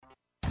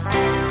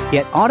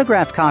Get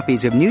autographed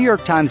copies of New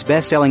York Times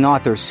bestselling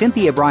author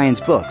Cynthia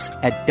Bryan's books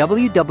at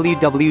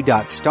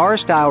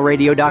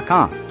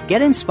www.starstyleradio.com.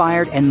 Get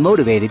inspired and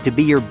motivated to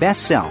be your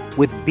best self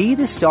with Be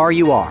the Star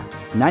You Are,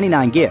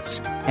 99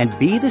 gifts, and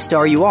Be the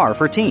Star You Are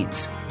for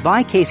teens.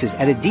 Buy cases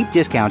at a deep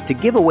discount to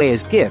give away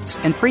as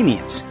gifts and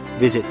premiums.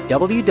 Visit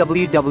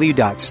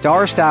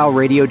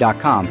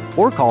www.starstyleradio.com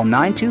or call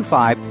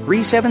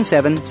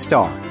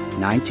 925-377-STAR.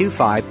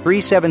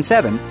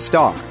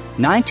 925-377-STAR.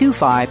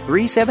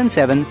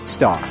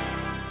 925-377-STAR.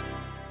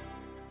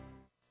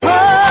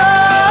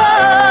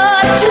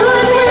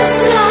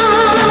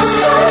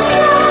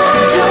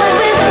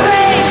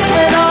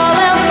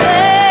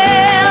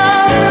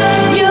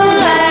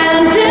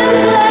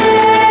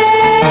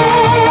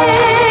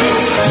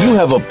 You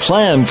have a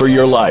plan for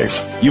your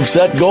life. You've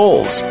set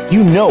goals.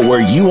 You know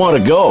where you want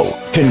to go.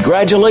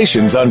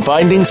 Congratulations on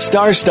finding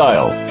Star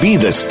Style. Be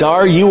the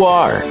star you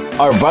are.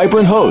 Our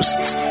vibrant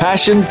hosts,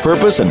 passion,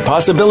 purpose, and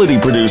possibility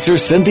producer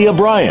Cynthia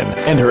Bryan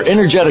and her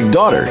energetic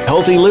daughter,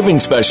 healthy living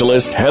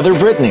specialist Heather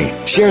Brittany,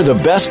 share the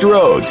best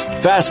roads,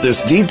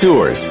 fastest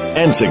detours,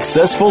 and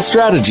successful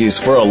strategies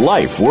for a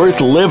life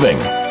worth living.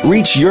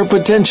 Reach your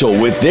potential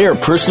with their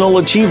personal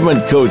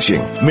achievement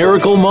coaching,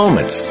 miracle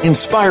moments,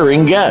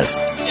 inspiring guests,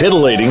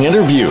 titillating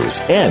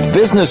interviews, and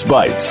business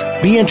bites.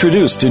 Be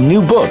introduced to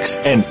new books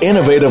and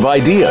innovative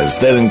ideas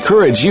that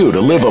encourage you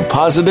to live a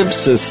positive,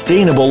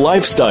 sustainable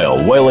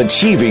lifestyle while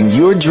achieving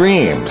your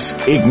dreams.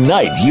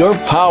 Ignite your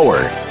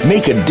power,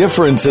 make a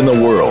difference in the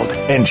world,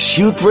 and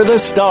shoot for the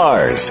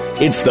stars.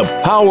 It's the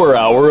Power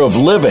Hour of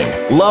living,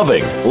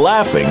 loving,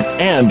 laughing,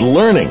 and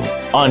learning.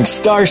 On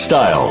Star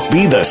Style,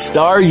 be the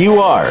star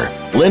you are.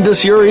 Lend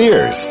us your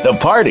ears. The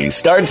party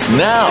starts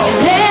now.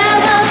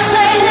 Never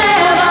say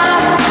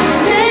never.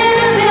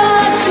 Live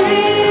your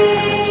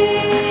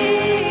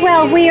dream.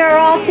 Well, we are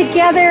all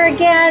together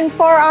again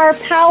for our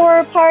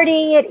Power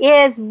Party. It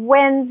is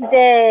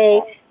Wednesday.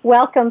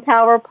 Welcome,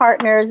 Power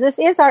Partners. This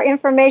is our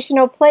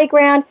informational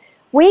playground.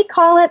 We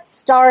call it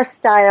Star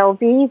Style,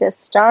 Be the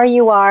Star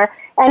You Are,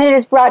 and it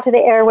is brought to the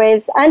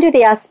airwaves under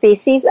the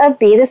auspices of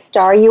Be the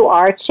Star You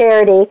Are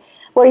charity.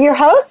 We're your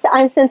hosts.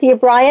 I'm Cynthia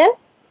Bryan.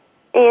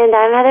 And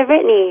I'm Heather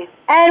Brittany.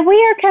 And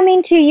we are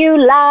coming to you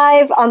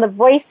live on the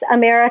Voice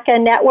America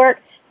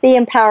Network, the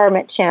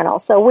Empowerment Channel.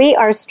 So we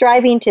are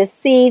striving to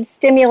seed,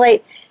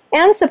 stimulate,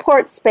 and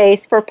support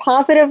space for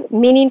positive,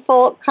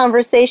 meaningful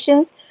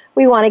conversations.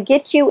 We want to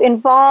get you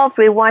involved.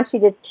 We want you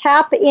to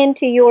tap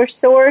into your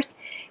source,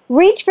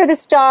 reach for the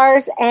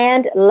stars,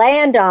 and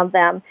land on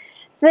them.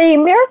 The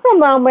miracle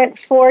moment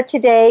for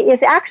today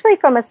is actually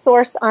from a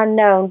source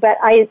unknown, but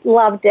I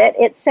loved it.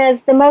 It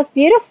says, the most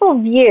beautiful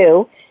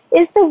view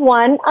is the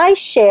one I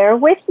share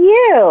with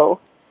you.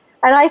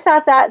 And I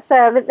thought that's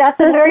a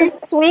very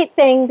sweet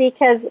thing,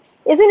 because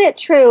isn't it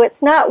true?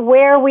 It's not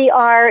where we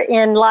are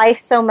in life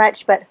so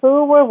much, but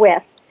who we're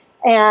with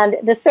and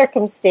the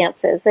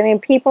circumstances. I mean,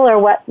 people are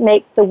what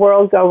make the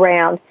world go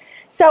round.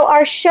 So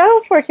our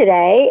show for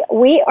today,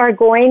 we are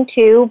going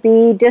to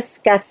be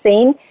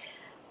discussing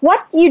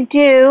what you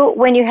do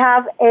when you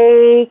have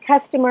a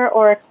customer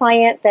or a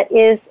client that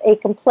is a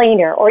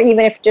complainer, or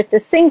even if just a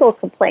single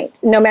complaint.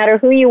 No matter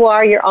who you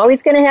are, you're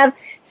always going to have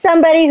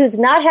somebody who's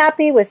not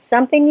happy with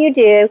something you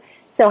do.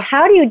 So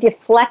how do you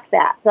deflect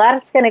that?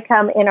 That's going to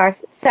come in our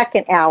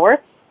second hour.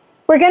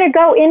 We're going to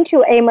go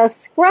into a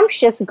most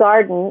scrumptious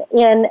garden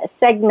in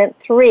segment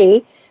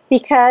 3,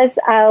 because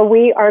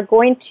we are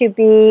going to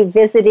be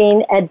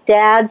visiting a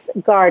dad's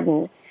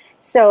garden.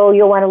 So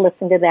you'll want to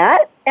listen to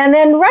that. And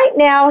then right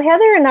now,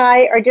 Heather and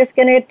I are just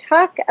going to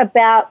talk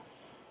about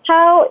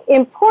how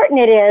important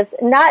it is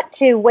not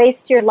to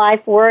waste your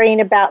life worrying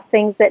about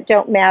things that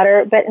don't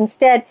matter, but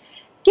instead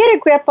get a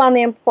grip on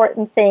the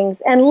important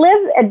things and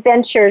live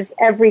adventures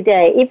every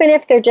day, even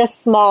if they're just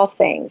small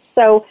things.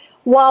 So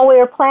while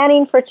we're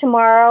planning for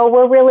tomorrow,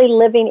 we're really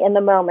living in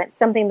the moment,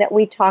 something that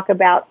we talk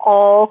about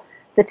all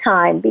the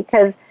time,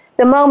 because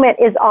the moment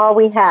is all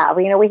we have.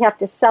 You know, we have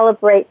to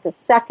celebrate the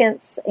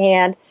seconds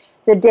and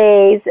the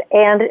days,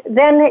 and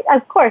then,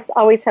 of course,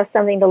 always have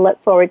something to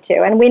look forward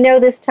to. And we know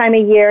this time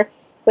of year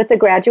with the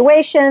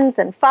graduations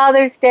and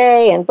Father's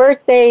Day and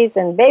birthdays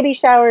and baby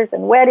showers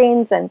and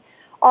weddings and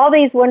all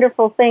these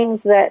wonderful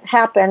things that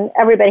happen,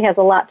 everybody has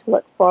a lot to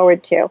look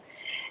forward to.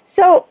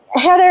 So,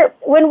 Heather,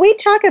 when we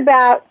talk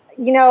about,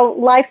 you know,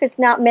 life is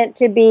not meant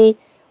to be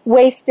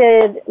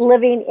wasted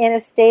living in a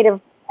state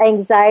of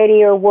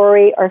anxiety or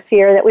worry or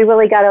fear, that we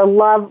really got to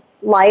love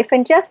life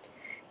and just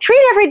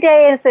treat every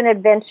day as an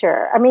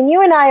adventure. I mean,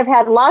 you and I have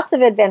had lots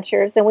of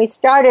adventures, and we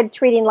started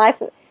treating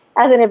life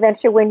as an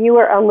adventure when you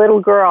were a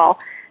little girl.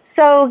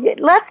 So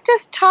let's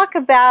just talk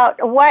about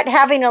what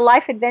having a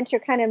life adventure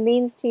kind of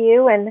means to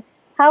you and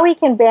how we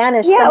can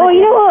banish some of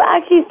these.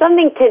 Actually,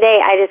 something today,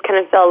 I just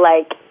kind of felt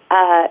like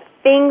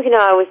things,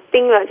 I was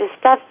thinking about just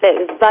stuff that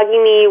was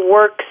bugging me,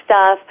 work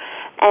stuff,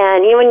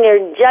 and, when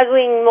you're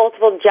juggling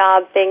multiple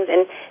job things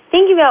and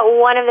thinking about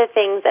one of the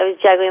things I was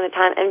juggling at the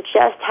time and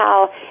just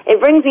how it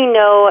brings me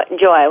no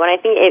joy. When I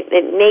think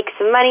it makes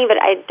money, but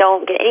I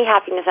don't get any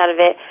happiness out of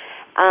it.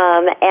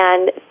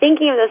 and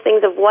thinking of those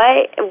things of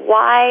why.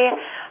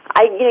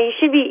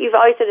 You've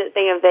always said that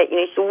thing of that,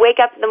 you should wake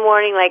up in the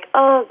morning like,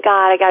 oh,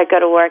 God, I got to go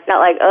to work. Not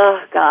like,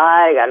 oh,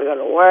 God, I got to go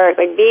to work.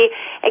 Like, be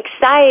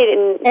excited.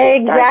 And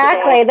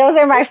exactly. Those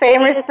are my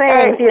favorite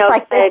things.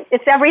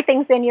 It's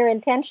everything's in your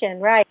intention,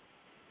 right?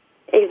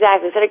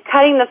 Exactly. Sort of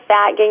cutting the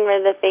fat, getting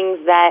rid of the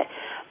things that,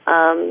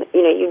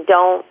 you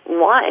don't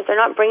want. If they're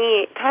not bringing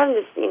you kind of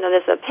this,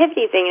 this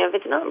epiphany thing, if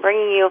it's not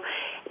bringing you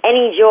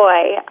any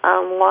joy,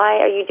 why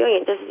are you doing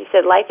it? Just as you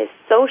said, life is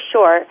so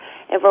short.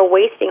 If we're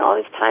wasting all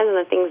this time on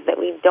the things that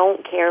we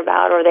don't care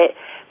about or that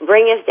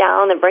bring us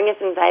down, that bring us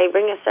anxiety,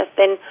 bring us stress,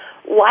 then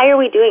why are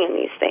we doing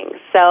these things?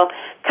 So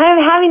kind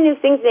of having these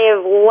things today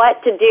of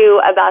what to do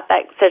about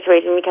that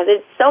situation, because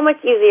it's so much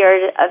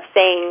easier of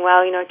saying,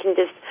 well, I can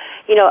just,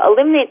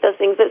 eliminate those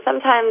things. But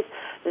sometimes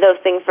those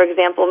things, for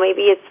example,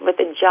 maybe it's with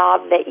a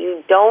job that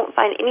you don't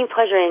find any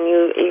pleasure in.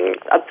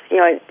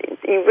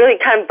 It really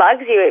kind of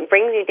bugs you. It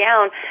brings you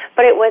down.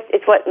 But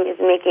it's what is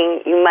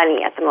making you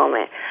money at the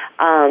moment.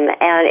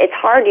 And it's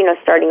hard,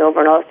 starting over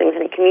and all those things,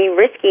 and it can be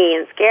risky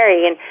and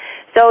scary. And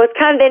so it's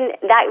kind of then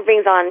that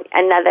brings on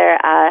another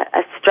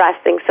a stress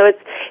thing. So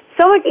it's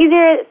so much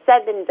easier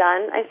said than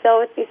done, I feel,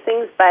 with these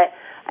things. But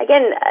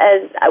again,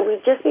 as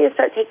we just need to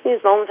start taking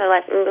these moments in our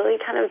life and really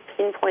kind of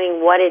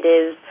pinpointing what it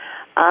is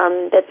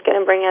that's going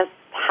to bring us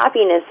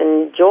happiness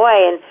and joy.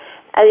 And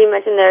as you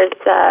mentioned, there's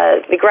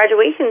the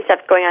graduation stuff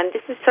going on.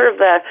 This is sort of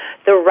the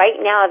right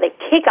now, the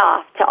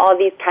kickoff to all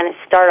these kind of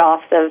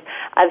start-offs of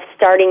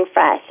starting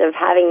fresh, of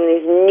having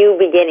these new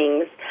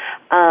beginnings.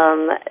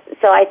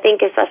 So I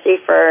think especially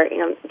for,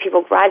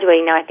 people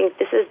graduating now, I think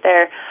this is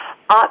their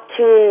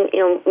opportune,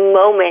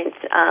 moment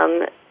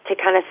to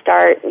kind of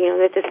start,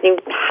 with this new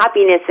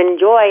happiness and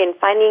joy and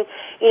finding,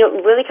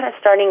 really kind of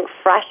starting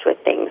fresh with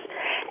things.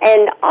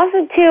 And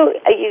also, too,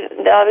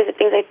 the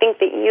things I think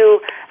that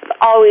you have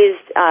always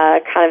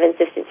kind of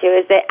insisted to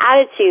is that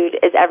attitude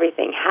is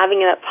everything, having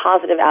that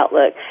positive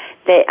outlook.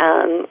 That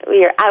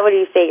what do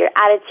you say? Your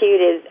attitude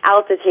is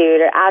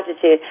altitude or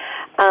altitude.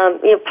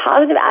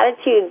 Positive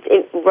attitudes.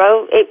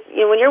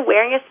 When you're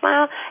wearing a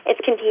smile,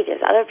 it's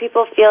contagious. Other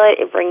people feel it.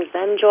 It brings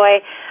them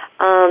joy.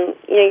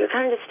 You're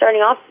kind of just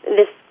starting off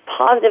this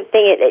positive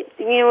thing.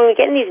 When we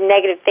get in these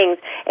negative things,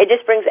 it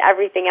just brings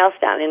everything else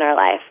down in our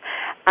life.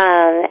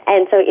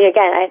 And so,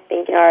 again, I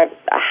think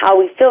how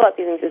we feel about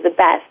these things is the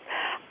best.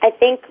 I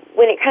think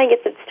when it kind of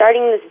gets to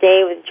starting this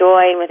day with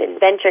joy and with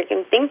adventure,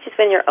 and things just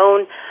in your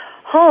own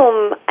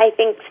home, I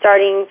think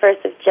starting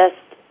first with just,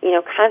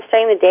 kind of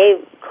starting the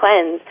day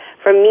cleanse.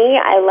 For me,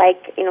 I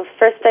like,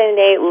 first starting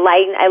the day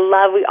lighting.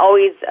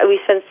 We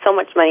spend so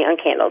much money on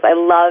candles. I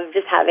love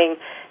just having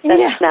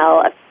the smell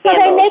of candles. Well,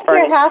 they make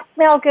your house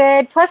smell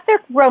good. Plus,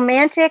 they're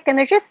romantic, and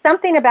there's just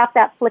something about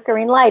that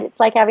flickering light. It's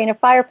like having a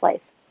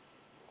fireplace.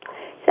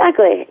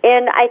 Exactly.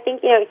 And I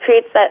think, it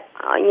creates that,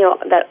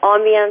 that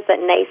ambiance, that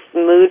nice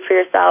mood for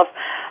yourself.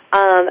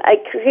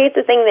 It creates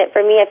a thing that,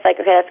 for me, I feel like,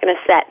 okay, that's going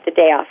to set the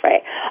day off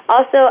right.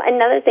 Also,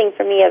 another thing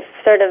for me of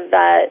sort of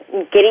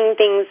getting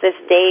things this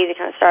day to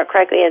kind of start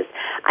correctly is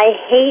I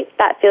hate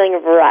that feeling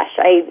of rush.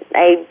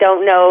 I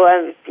don't know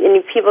if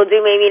any people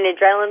do maybe an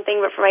adrenaline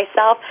thing, but for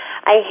myself,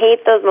 I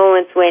hate those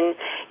moments when,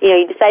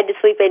 you decide to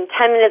sleep in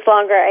 10 minutes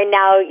longer and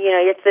now,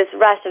 it's this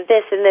rush of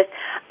this and this.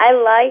 I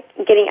like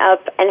getting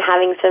up and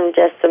having some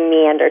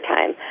meander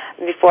time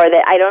before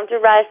that. I don't have to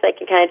rush. I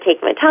can kind of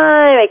take my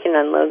time. I can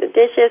unload the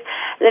dishes.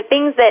 The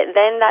things that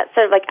then that's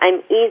sort of like I'm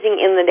easing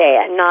in the day.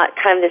 I'm not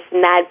kind of this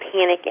mad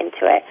panic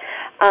into it.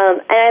 And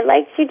I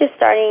like to just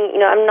starting,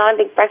 I'm not a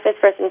big breakfast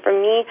person. For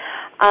me,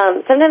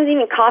 sometimes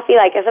even coffee,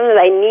 sometimes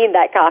I need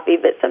that coffee,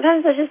 but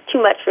sometimes there's just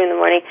too much for in the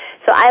morning.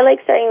 So I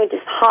like starting with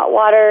just hot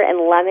water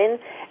and lemon.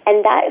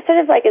 And that sort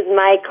of is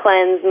my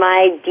cleanse,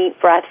 my deep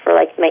breath for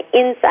my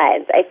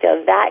insides. I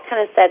feel that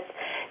kind of sets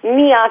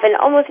me off, and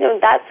almost,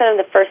 that's sort of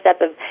the first step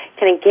of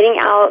kind of getting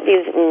out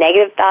these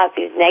negative thoughts,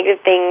 these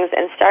negative things,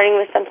 and starting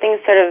with something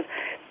sort of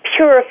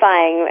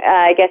purifying,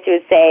 I guess you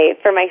would say,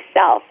 for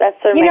myself. That's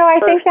sort of I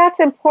think that's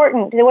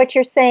important. What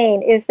you're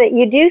saying is that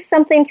you do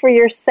something for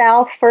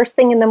yourself first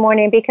thing in the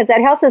morning, because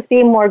that helps us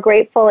be more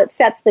grateful. It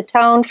sets the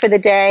tone for the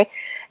day.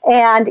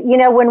 And,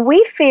 when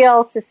we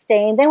feel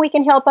sustained, then we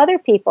can help other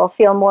people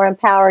feel more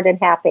empowered and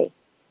happy.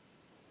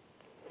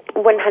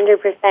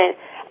 100%.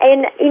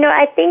 And,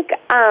 I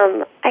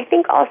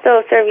think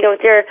also sort of,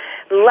 with your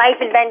life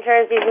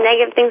adventures, these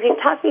negative things,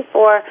 we've talked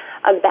before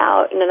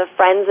about, the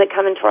friends that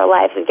come into our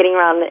lives, of getting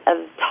around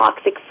of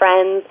toxic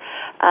friends,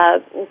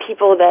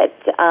 people that,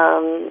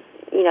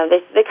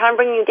 they kind of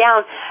bring you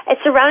down.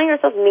 It's surrounding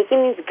yourself,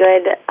 making these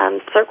good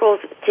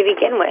circles to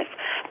begin with.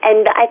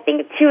 And I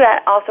think, too,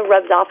 that also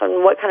rubs off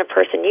on what kind of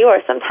person you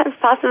are. Sometimes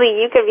possibly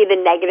you could be the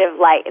negative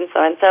light and so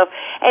on. So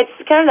it's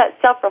kind of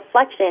that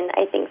self-reflection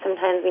I think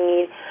sometimes we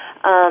need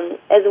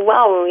as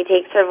well when we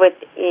take sort of with,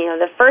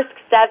 the first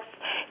steps,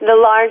 the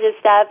largest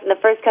steps, and the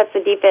first cuts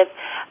the deepest.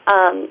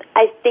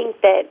 I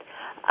think that,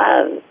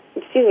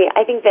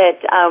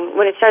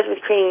 when it starts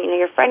with creating,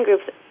 your friend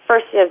groups,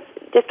 first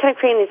just kind of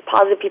creating these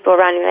positive people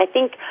around you. And I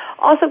think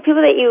also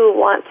people that you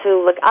want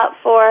to look up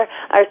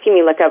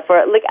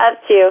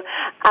to,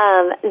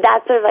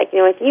 that's sort of like,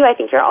 with you, I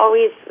think you're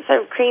always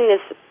sort of creating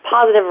this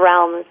positive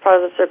realm, this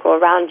positive circle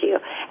around you.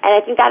 And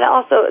I think that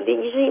also,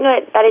 usually,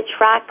 that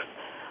attracts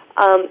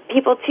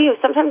people to you,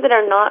 sometimes that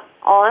are not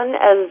on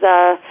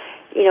as,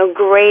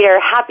 greater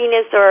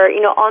happiness or,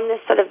 on this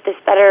sort of this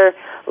better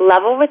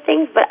level with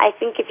things. But I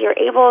think if you're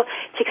able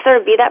to sort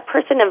of be that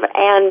person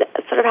and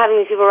sort of having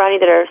these people around you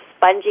that are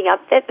sponging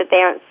up that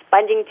they aren't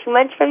sponging too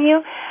much from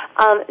you,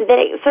 then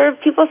it sort of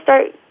people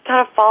start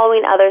kind of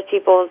following other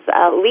people's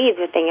leads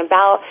with things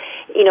about,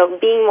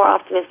 being more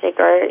optimistic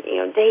or,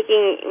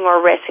 taking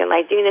more risk and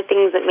like doing the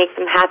things that make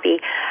them happy.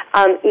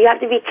 You have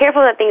to be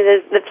careful that things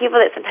is the people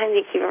that sometimes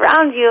you keep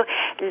around you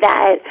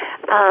that,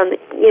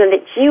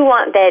 that you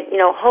want that,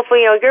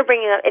 hopefully, you're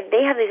bringing up, if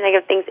they have these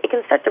negative things, it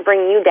can start to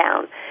bring you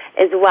down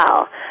as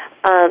well.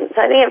 So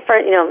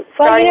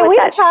I think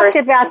we've talked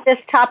about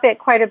this topic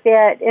quite a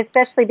bit,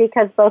 especially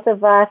because both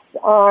of us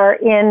are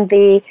in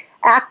the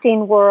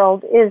acting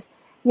world.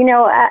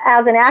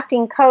 As an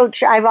acting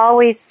coach, I've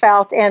always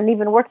felt, and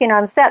even working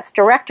on sets,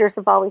 directors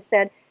have always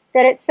said,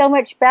 that it's so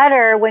much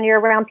better when you're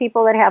around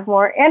people that have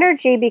more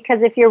energy,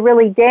 because if you're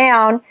really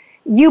down,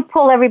 you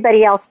pull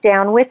everybody else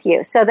down with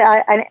you. So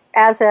that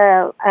as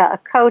a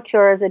coach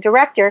or as a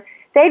director,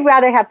 they'd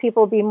rather have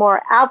people be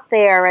more out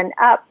there and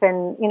up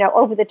and,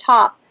 over the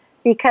top,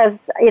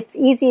 because it's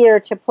easier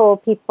to pull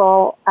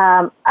people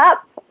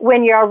up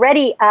when you're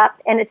already up,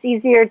 and it's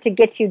easier to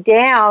get you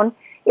down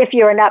if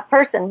you're an up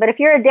person. But if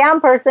you're a down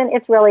person,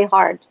 it's really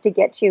hard to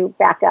get you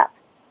back up.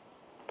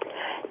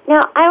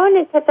 Now, I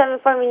wanted to touch on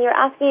before when you were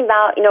asking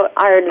about,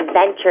 our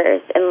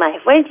adventures in life.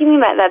 What did you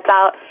mean by that?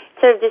 About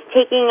sort of just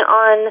taking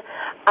on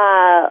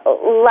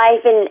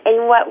life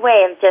in what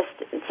way? Of just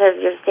sort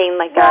of you're saying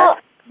like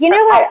you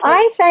know what?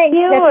 I think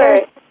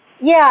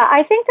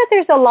I think that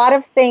there's a lot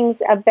of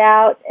things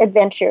about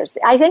adventures.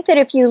 I think that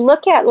if you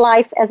look at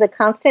life as a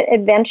constant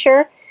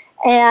adventure,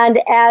 and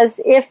as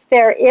if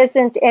there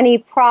isn't any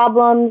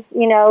problems,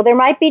 there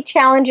might be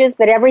challenges,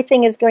 but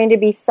everything is going to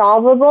be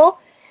solvable,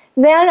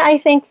 then I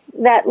think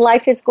that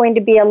life is going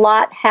to be a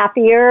lot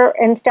happier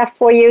and stuff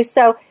for you.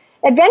 So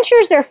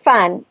adventures are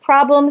fun.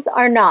 Problems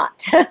are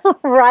not,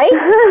 right?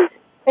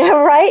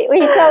 Right?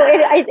 So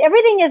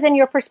everything is in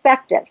your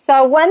perspective.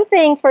 So one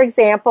thing, for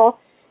example,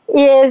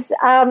 is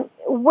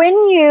when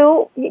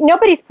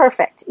nobody's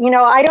perfect.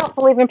 I don't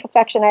believe in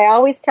perfection. I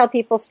always tell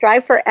people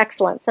strive for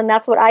excellence, and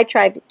that's what I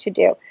try to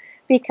do,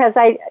 because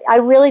I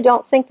really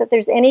don't think that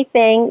there's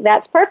anything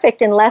that's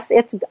perfect unless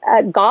it's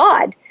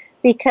God,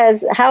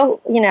 because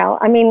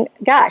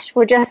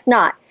we're just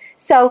not.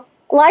 So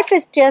life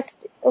is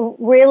just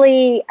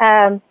really,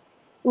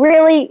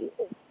 really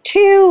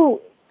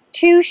too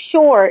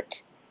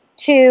short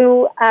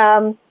to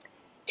kind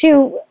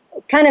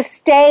of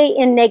stay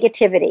in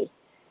negativity.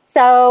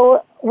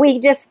 So we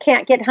just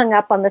can't get hung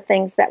up on the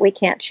things that we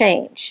can't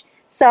change.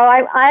 So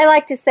I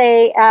like to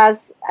say,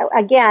 as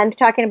again,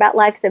 talking about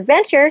life's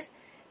adventures,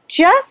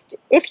 just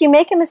if you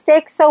make a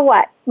mistake, so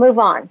what? Move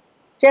on.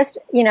 Just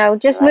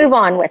move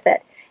on with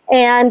it.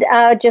 And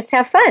just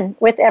have fun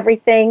with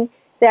everything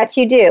that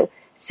you do.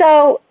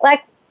 So,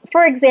 like,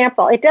 for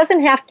example, it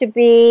doesn't have to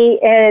be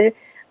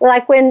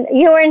like when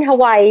you were in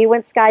Hawaii, you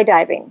went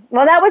skydiving.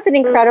 Well, that was an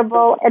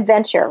incredible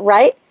adventure,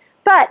 right?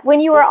 But when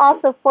you were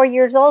also 4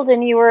 years old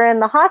and you were in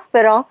the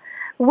hospital,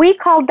 we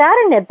called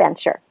that an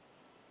adventure.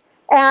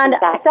 And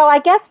so I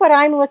guess what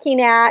I'm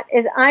looking at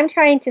is I'm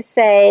trying to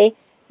say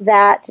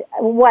that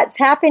what's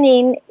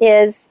happening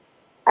is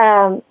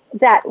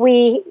that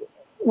we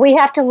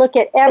have to look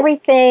at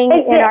everything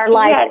in our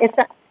life. It's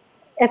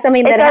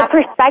something that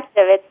happens. It's our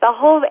perspective. It's the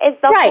whole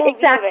right,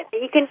 exactly. View of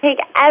it. You can take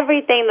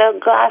everything, the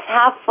glass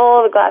half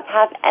full, the glass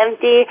half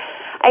empty.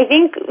 I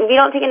think we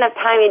don't take enough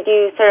time to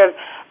do sort of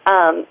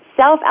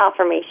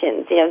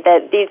self-affirmations,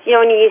 that these,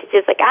 when you used to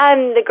just like,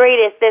 I'm the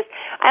greatest, this,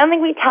 I don't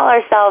think we tell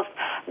ourselves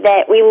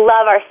that we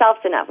love ourselves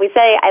enough. We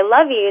say, I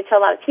love you to a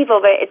lot of people,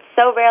 but it's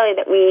so rarely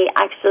that we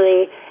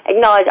actually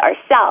acknowledge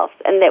ourselves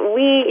and that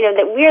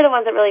that we're the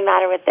ones that really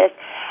matter with this.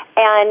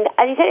 And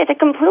as you said, it's a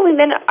completely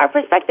been our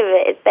perspective of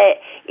it. It's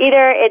that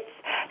either it's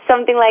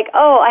something like,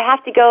 oh, I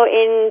have to go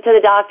into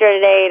the doctor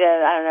today to,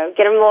 I don't know,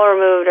 get a mole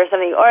removed or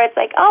something. Or it's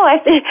like, oh, I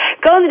have to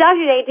go to the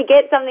doctor today to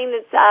get something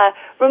that's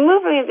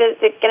removed from me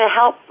that's going to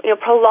help,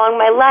 prolong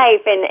my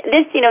life. And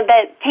this,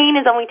 that pain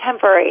is only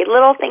temporary.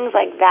 Little things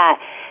like that.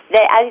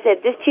 That, as you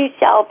said, this too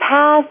shall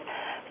pass.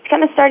 It's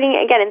kind of starting,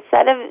 again,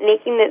 instead of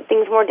making the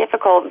things more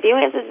difficult,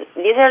 viewing it as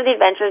these are the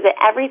adventures that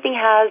everything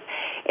has.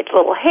 Its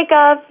little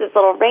hiccups, its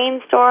little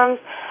rainstorms.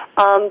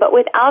 But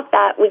without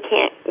that, we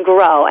can't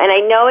grow. And I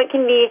know it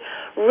can be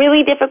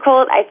really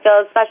difficult. I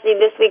feel, especially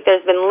this week,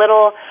 there's been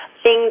little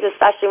things,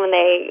 especially when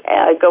they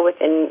go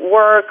within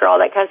work or all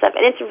that kind of stuff.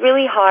 And it's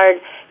really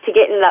hard to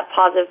get into that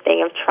positive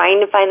thing of trying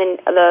to find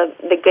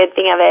the good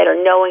thing of it, or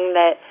knowing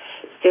that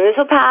soon this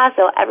will pass,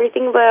 so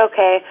everything will be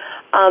okay.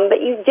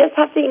 But you just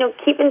have to,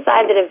 keep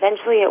inside that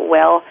eventually it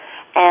will.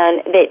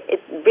 and that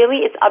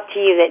it's up to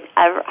you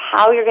that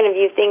how you're going to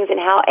view things and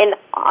how. And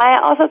I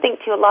also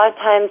think too, a lot of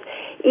times,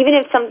 even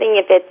if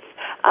it's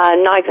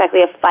not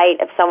exactly a fight,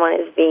 if someone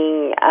is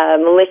being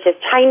malicious,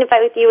 trying to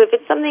fight with you, if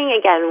it's something,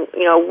 again,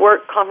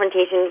 work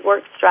confrontations,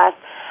 work stress,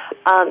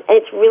 and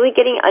it's really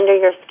getting under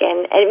your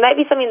skin, and it might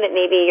be something that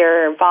maybe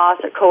your boss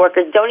or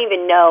coworkers don't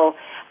even know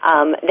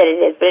that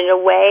it is, but in a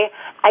way,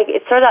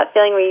 it's sort of that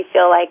feeling where you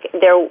feel like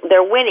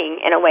they're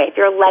winning in a way, if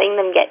you're letting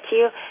them get to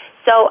you.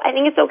 So I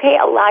think it's okay,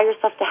 allow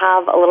yourself to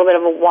have a little bit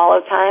of a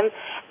wallow time,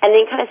 and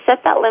then kind of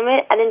set that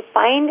limit, and then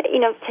find,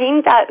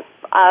 take that,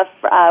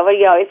 what do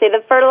you always say,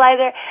 the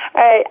fertilizer,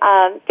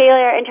 or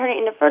failure, and turn it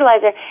into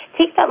fertilizer.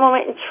 Take that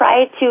moment and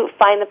try to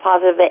find the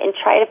positive of it, and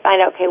try to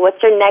find out, okay,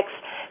 what's your next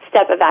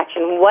step of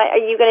action? What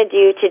are you going to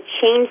do to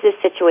change this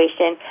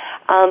situation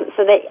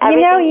so that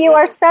you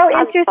are so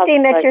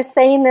interesting that you're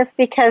saying this,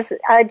 because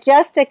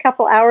just a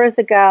couple hours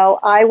ago,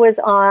 I was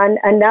on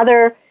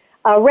another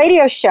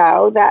radio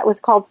show that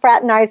was called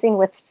Fraternizing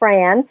with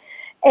Fran,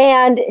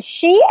 and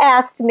she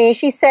asked me,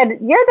 she said,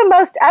 "You're the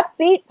most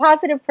upbeat,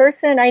 positive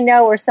person I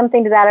know," or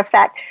something to that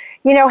effect.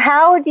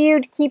 How do you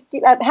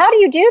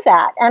do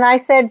that? And I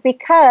said,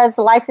 because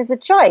life is a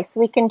choice.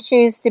 We can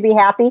choose to be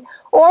happy,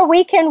 or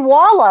we can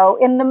wallow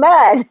in the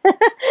mud.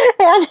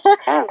 and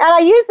I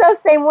use those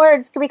same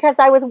words because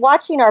I was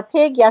watching our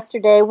pig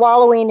yesterday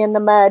wallowing in the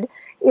mud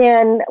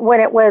when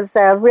it was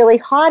really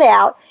hot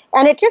out.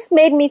 And it just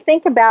made me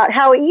think about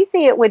how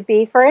easy it would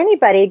be for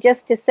anybody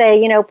just to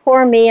say,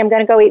 poor me, I'm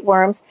going to go eat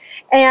worms.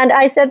 And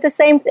I said the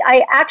same.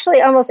 I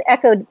actually almost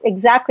echoed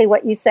exactly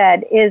what you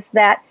said, is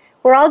that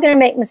we're all going to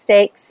make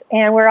mistakes,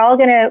 and we're all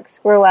going to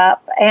screw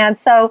up. And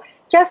so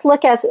just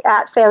look at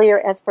failure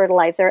as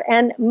fertilizer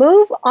and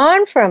move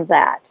on from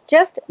that.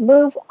 Just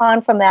move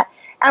on from that.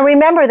 And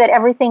remember that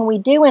everything we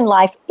do in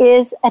life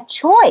is a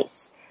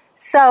choice.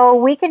 So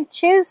we can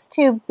choose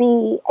to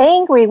be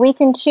angry. We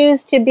can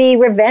choose to be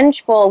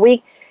revengeful.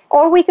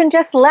 Or we can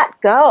just let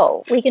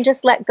go. We can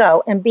just let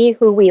go and be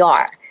who we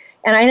are.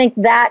 And I think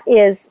that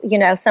is,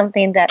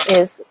 something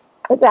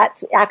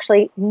that's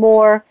actually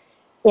more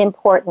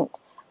important.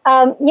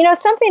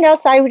 Something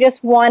else I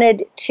just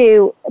wanted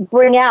to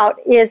bring out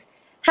is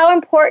how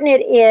important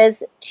it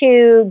is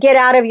to get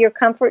out of your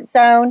comfort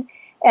zone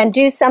and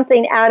do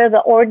something out of the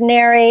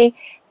ordinary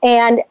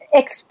and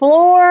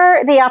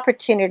explore the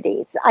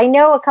opportunities. I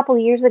know a couple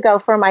of years ago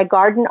for my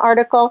garden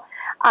article,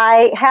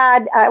 I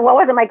had,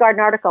 wasn't my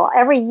garden article?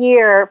 Every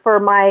year for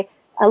my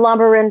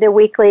Lombarinda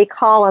Weekly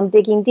column,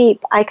 Digging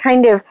Deep, I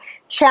kind of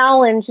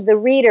challenge the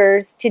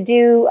readers to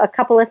do a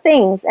couple of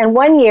things. And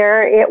one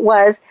year it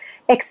was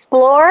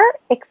explore,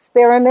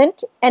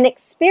 experiment, and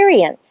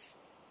experience.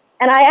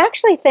 And I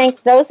actually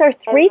think those are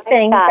three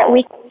things that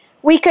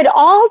we could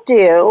all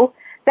do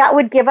that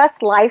would give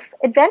us life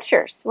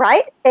adventures,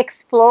 right?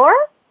 Explore,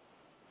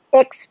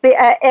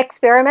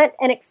 experiment,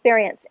 and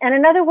experience. And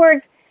in other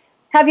words,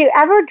 have you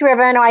ever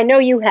driven, I know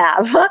you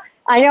have,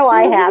 I know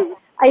I have,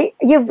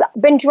 you've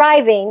been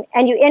driving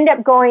and you end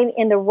up going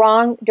in the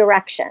wrong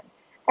direction.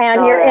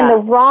 And you're in the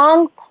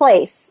wrong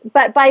place.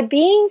 But by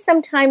being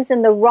sometimes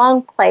in the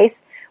wrong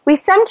place, we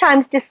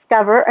sometimes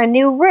discover a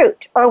new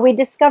route, or we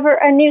discover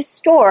a new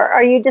store,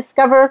 or you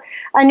discover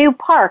a new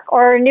park,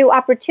 or a new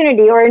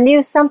opportunity, or a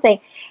new something.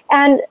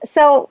 And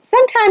so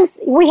sometimes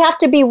we have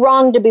to be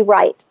wrong to be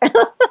right.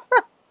 At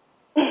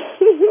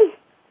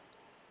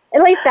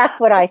least that's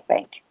what I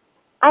think.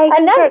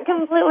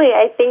 Completely.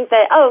 I think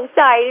that, sorry,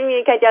 I didn't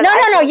mean to cut you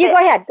off. No, you go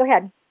ahead. Go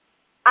ahead.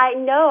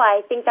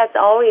 I think that's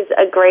always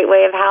a great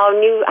way of how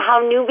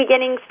new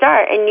beginnings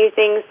start, and new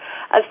things.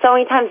 Of so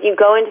many times you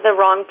go into the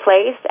wrong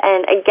place,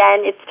 and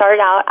again, it started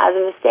out as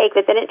a mistake,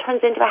 but then it turns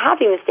into a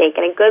happy mistake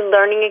and a good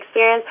learning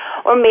experience,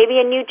 or maybe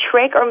a new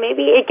trick, or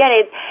maybe, again,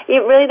 it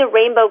really the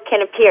rainbow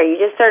can appear. You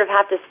just sort of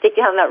have to stick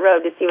down that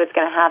road to see what's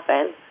going to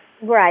happen.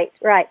 Right.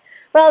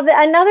 Well,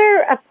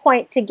 another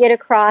point to get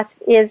across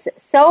is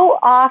so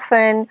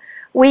often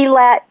we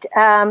let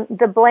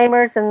the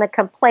blamers and the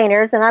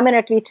complainers, and I'm going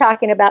to be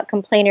talking about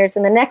complainers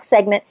in the next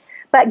segment,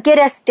 but get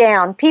us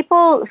down.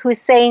 People who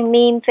say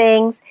mean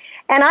things.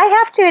 And I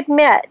have to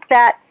admit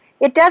that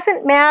it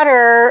doesn't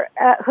matter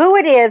who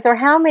it is or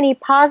how many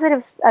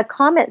positive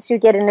comments you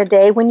get in a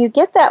day. When you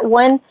get that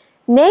one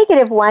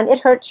negative one, it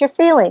hurts your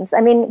feelings.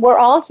 I mean, we're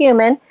all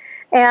human,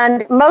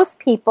 and most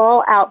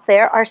people out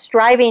there are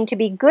striving to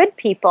be good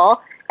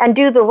people and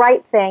do the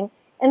right thing.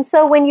 And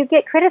so when you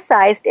get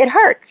criticized, it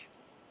hurts.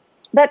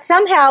 But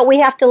somehow we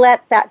have to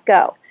let that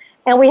go.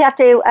 And we have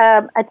to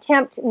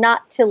attempt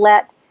not to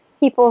let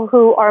people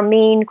who are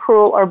mean,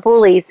 cruel, or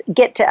bullies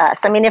get to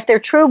us. I mean, if they're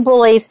true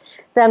bullies,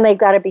 then they've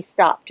got to be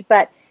stopped.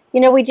 But,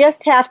 we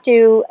just have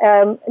to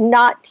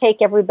not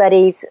take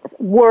everybody's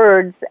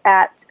words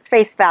at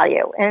face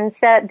value, and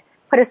instead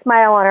put a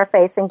smile on our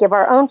face and give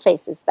our own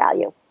faces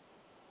value.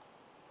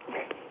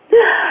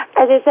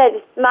 As I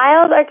said,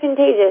 smiles are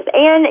contagious.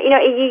 And,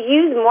 you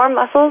use more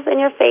muscles in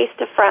your face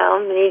to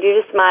frown than you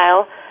do to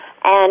smile.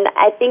 And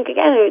I think,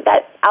 again,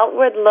 that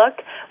outward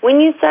look, when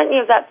you start,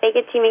 that fake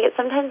it till you make it,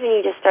 sometimes when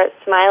you just start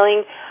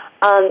smiling,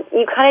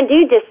 you kind of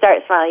do just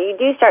start smiling. You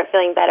do start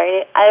feeling better,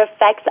 and it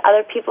affects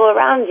other people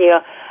around you.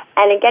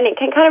 And again, it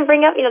can kind of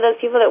bring up, those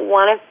people that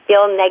want to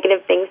feel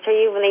negative things for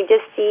you when they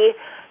just see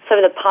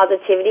sort of the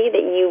positivity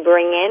that you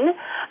bring in,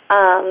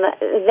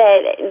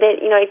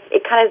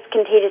 it kind of is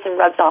contagious and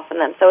rubs off on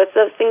them. So it's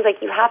those things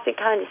like you have to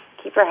kind of just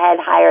keep your head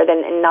higher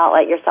and not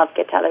let yourself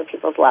get to other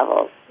people's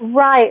levels.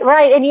 Right.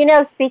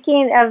 And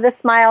speaking of the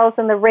smiles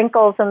and the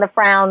wrinkles and the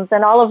frowns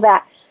and all of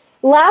that,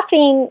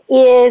 laughing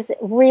is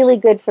really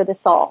good for the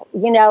soul.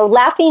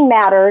 Laughing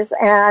matters,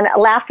 and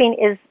laughing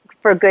is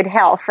for good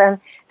health. And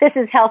this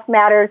is Health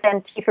Matters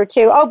and T for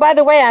Two. Oh, by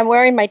the way, I'm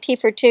wearing my T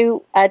for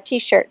Two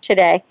T-shirt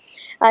today.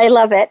 I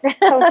love it.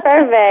 Oh,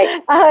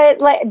 perfect.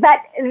 But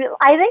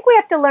I think we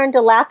have to learn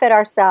to laugh at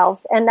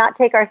ourselves and not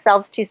take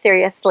ourselves too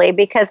seriously,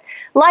 because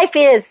life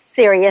is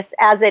serious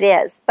as it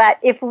is. But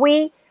if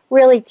we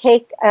really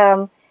take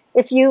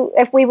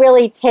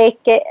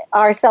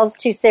ourselves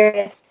too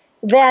serious,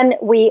 then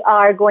we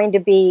are going to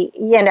be,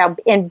 in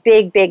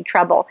big, big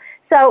trouble.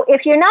 So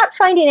if you're not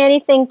finding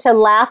anything to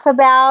laugh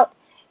about,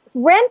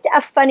 rent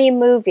a funny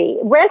movie.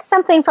 Rent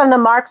something from the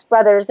Marx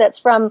Brothers that's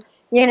from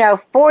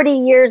 40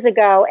 years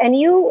ago, and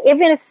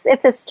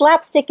it's as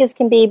slapstick as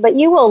can be, but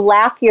you will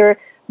laugh your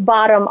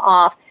bottom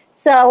off.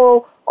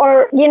 So,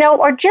 or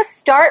just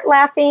start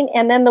laughing,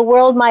 and then the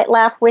world might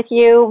laugh with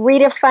you.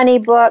 Read a funny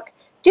book.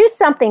 Do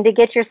something to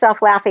get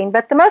yourself laughing.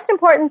 But the most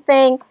important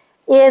thing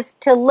is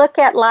to look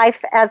at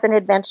life as an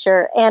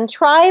adventure, and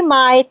try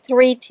my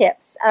 3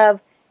 tips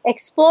of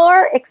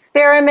explore,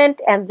 experiment,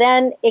 and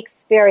then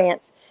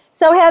experience.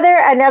 So,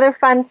 Heather, another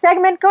fun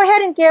segment. Go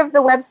ahead and give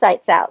the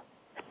websites out.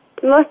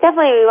 Most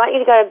definitely, we want you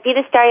to go to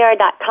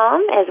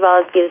BeTheStarYouAre.com as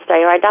well as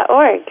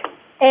BeTheStarYouAre.org.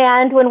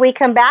 And when we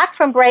come back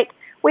from break,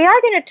 we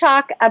are going to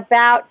talk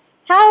about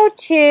how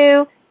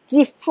to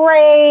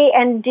defray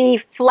and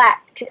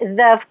deflect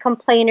the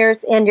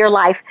complainers in your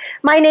life.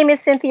 My name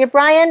is Cynthia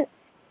Bryan.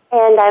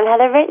 And I'm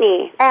Heather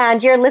Brittany.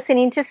 And you're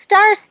listening to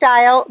Star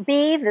Style,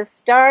 Be the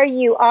Star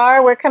You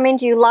Are. We're coming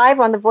to you live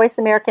on the Voice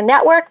America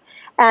Network,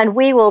 and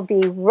we will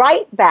be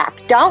right back.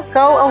 Don't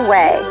go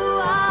away.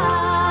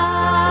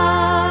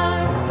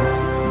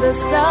 The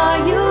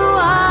star you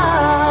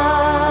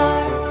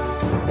are,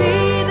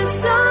 be the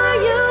star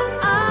you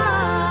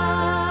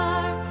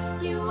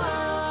are. You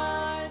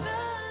are the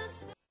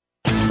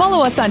star.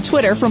 Follow us on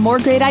Twitter for more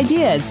great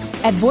ideas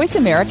at Voice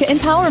America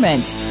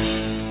Empowerment.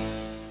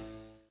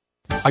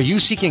 Are you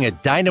seeking a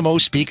dynamo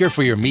speaker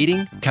for your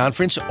meeting,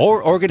 conference,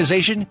 or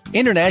organization?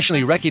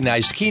 Internationally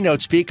recognized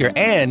keynote speaker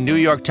and New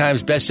York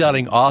Times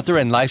bestselling author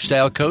and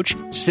lifestyle coach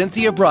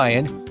Cynthia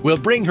Bryan will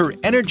bring her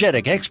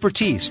energetic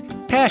expertise,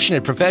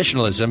 passionate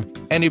professionalism,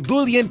 and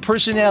ebullient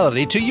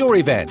personality to your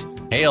event.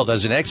 Hailed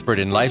as an expert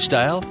in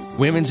lifestyle,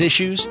 women's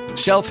issues,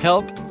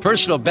 self-help,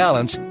 personal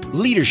balance,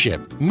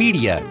 leadership,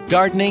 media,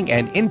 gardening,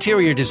 and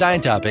interior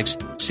design topics,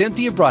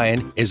 Cynthia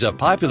Bryan is a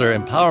popular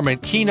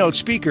empowerment keynote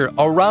speaker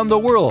around the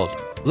world,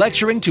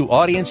 lecturing to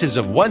audiences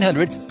of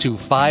 100 to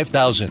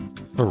 5,000.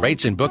 For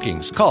rates and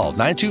bookings, call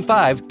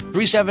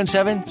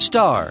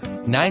 925-377-STAR,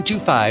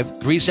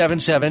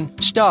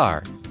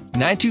 925-377-STAR,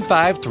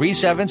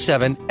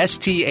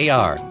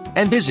 925-377-STAR,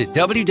 and visit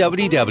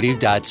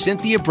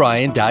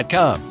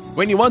www.cynthiabryan.com.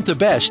 When you want the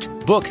best,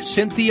 book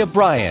Cynthia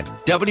Bryan,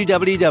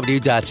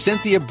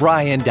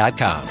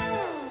 www.cynthiabryan.com.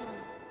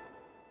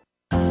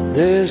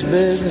 This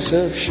business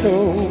of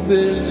show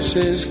business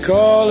is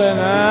calling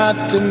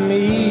out to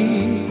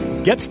me.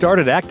 Get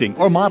started acting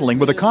or modeling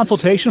with a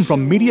consultation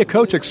from media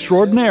coach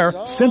extraordinaire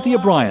Cynthia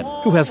Bryan,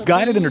 who has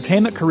guided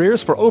entertainment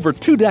careers for over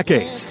 2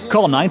 decades.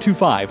 Call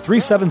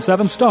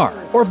 925-377-STAR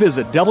or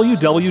visit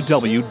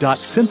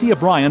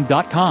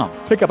www.cynthiabryan.com.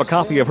 Pick up a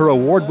copy of her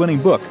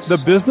award-winning book,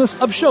 The Business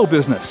of Show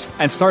Business,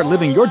 and start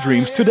living your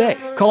dreams today.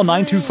 Call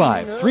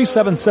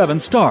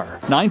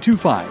 925-377-STAR,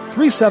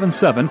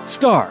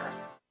 925-377-STAR.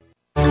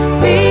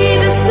 Be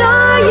the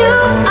star you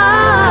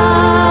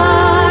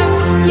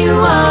are. You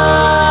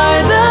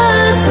are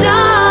the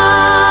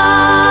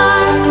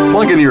star.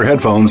 Plug in your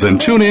headphones and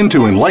tune in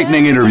to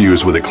enlightening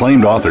interviews with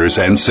acclaimed authors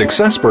and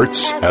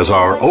successperts as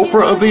our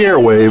Oprah of the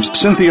airwaves,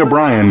 Cynthia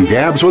Bryan,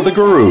 gabs with the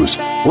gurus.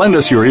 Lend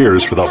us your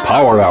ears for the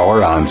Power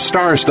Hour on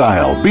Star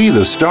Style. Be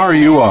the star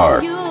you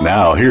are.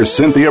 Now, here's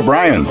Cynthia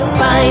Bryan.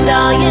 Find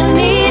all you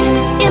need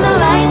in a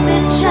light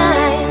that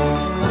shines.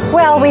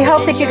 Well, we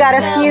hope that you got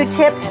a few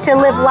tips to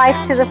live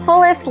life to the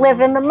fullest,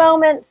 live in the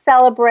moment,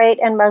 celebrate,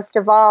 and most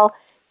of all,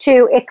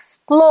 to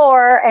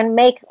explore and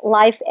make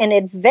life an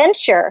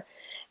adventure.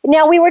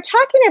 Now, we were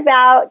talking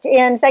about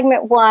in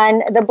segment 1,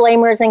 the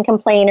blamers and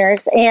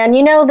complainers. And,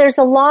 there's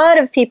a lot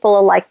of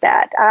people like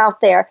that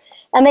out there.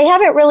 And they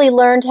haven't really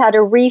learned how to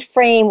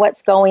reframe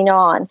what's going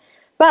on.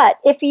 But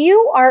if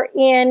you are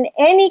in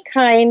any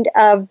kind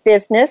of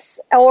business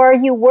or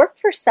you work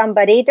for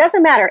somebody, it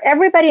doesn't matter.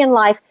 Everybody in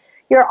life,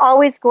 you're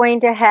always going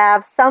to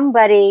have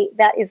somebody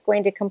that is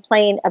going to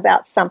complain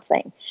about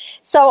something.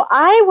 So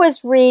I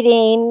was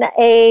reading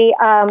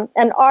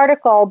an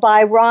article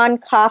by Ron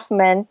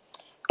Kaufman,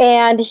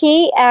 and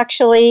he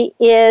actually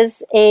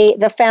is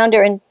the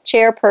founder and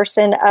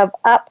chairperson of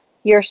Up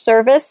Your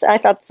Service. I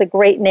thought it's a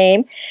great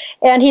name.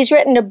 And he's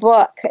written a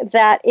book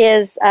that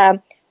is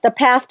The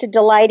Path to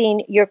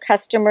Delighting Your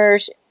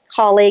Customers,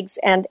 Colleagues,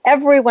 and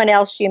Everyone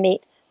Else You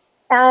Meet.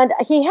 And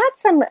he had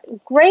some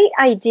great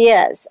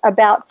ideas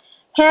about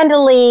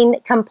handling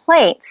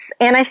complaints.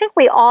 And I think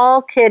we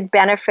all could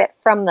benefit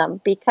from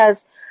them,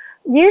 because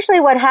usually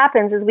what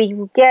happens is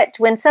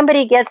when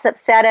somebody gets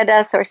upset at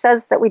us or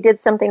says that we did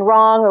something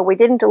wrong or we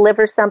didn't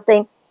deliver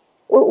something,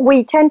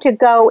 we tend to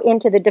go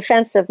into the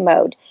defensive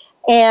mode.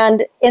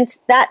 And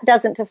that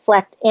doesn't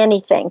deflect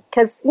anything,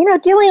 because,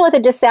 dealing with a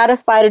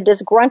dissatisfied, a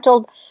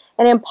disgruntled,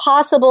 an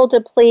impossible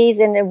to please,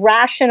 an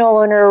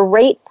irrational and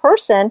irate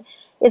person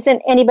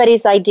isn't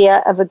anybody's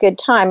idea of a good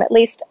time. At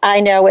least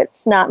I know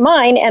it's not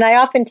mine, and I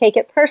often take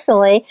it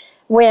personally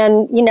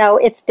when,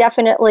 it's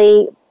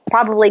definitely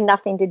probably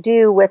nothing to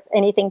do with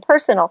anything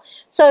personal.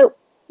 So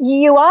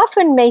you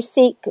often may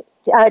seek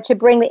to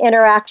bring the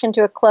interaction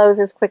to a close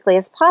as quickly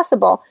as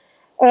possible.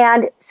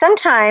 And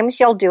sometimes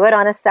you'll do it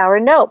on a sour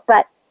note,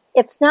 but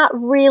it's not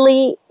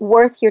really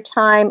worth your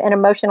time and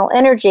emotional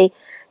energy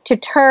to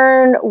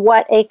turn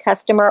what a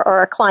customer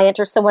or a client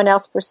or someone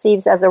else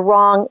perceives as a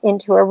wrong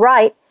into a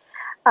right,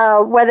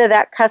 whether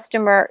that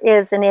customer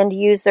is an end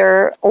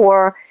user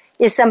or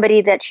is somebody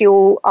that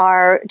you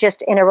are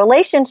just in a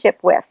relationship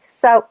with.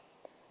 So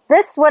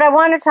what I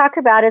want to talk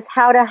about is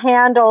how to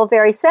handle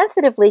very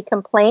sensitively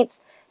complaints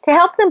to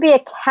help them be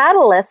a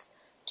catalyst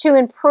to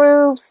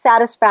improve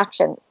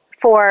satisfaction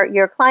for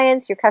your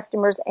clients, your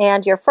customers,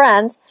 and your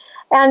friends,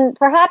 and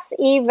perhaps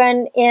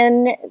even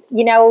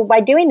by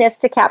doing this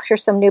to capture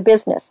some new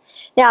business.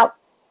 Now,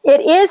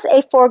 it is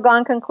a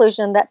foregone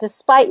conclusion that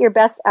despite your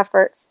best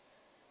efforts,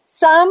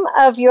 some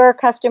of your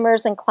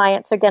customers and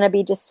clients are going to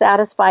be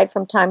dissatisfied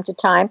from time to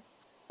time,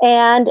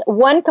 and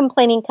one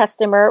complaining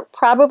customer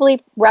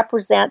probably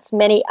represents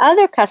many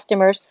other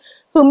customers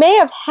who may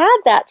have had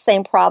that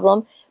same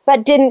problem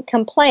but didn't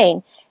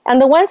complain.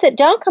 And the ones that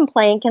don't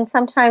complain can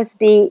sometimes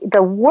be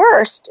the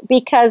worst,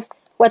 because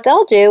what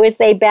they'll do is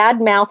they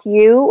badmouth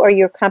you or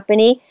your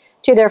company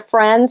to their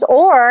friends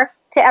or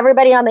to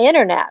everybody on the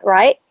internet,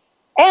 right?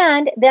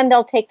 And then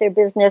they'll take their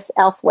business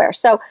elsewhere.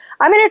 So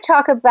I'm going to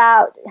talk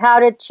about how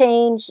to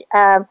change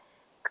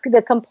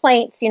the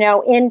complaints,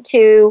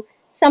 into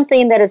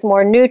something that is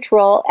more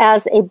neutral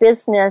as a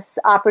business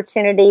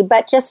opportunity,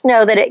 but just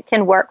know that it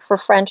can work for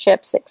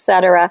friendships,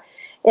 etc.,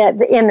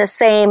 in the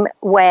same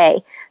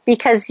way.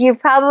 Because you've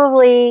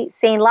probably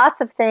seen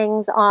lots of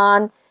things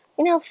on,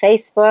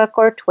 Facebook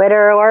or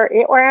Twitter or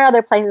in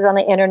other places on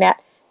the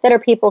internet that are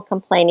people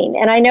complaining.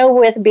 And I know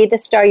with Be the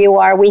Star You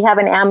Are, we have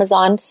an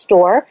Amazon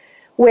store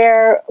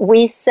where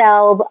we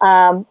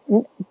sell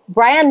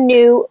brand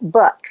new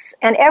books.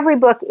 And every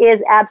book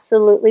is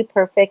absolutely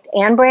perfect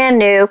and brand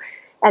new,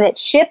 and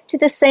it's shipped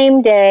the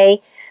same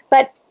day.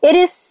 But it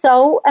is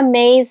so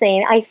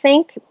amazing. I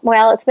think,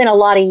 it's been a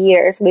lot of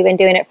years. We've been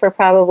doing it for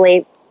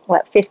probably,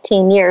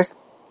 15 years.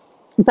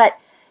 But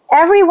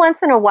every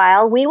once in a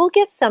while, we will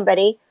get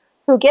somebody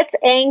who gets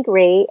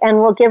angry and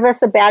will give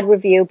us a bad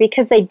review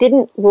because they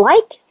didn't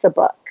like the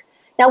book.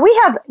 Now, we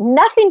have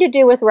nothing to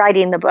do with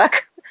writing the book,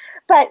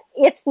 but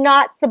it's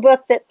not the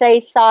book that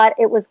they thought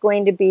it was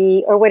going to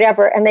be or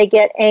whatever, and they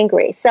get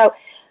angry. So,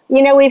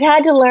 we've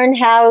had to learn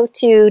how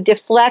to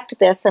deflect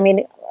this. I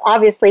mean,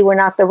 obviously, we're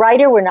not the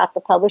writer, we're not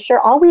the publisher.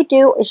 All we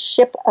do is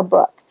ship a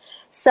book.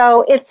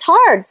 So it's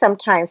hard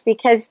sometimes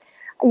because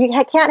you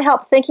can't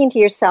help thinking to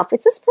yourself,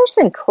 is this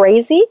person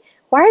crazy?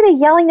 Why are they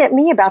yelling at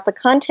me about the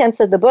contents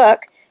of the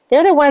book?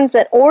 They're the ones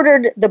that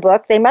ordered the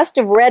book. They must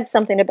have read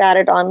something about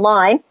it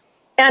online.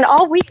 And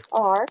all we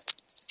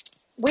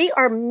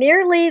are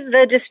merely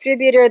the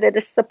distributor,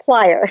 the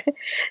supplier.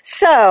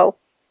 So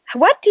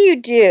what do you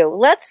do?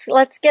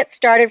 Let's get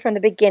started from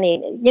the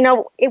beginning.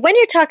 When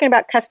you're talking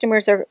about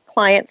customers or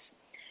clients,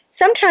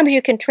 sometimes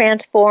you can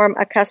transform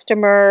a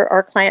customer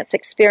or client's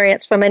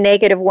experience from a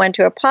negative one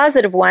to a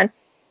positive one,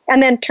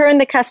 and then turn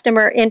the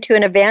customer into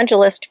an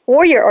evangelist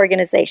for your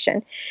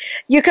organization.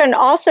 You can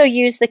also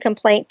use the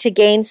complaint to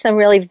gain some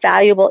really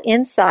valuable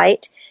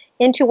insight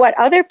into what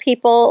other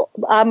people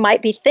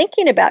might be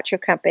thinking about your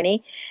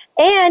company,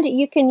 and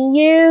you can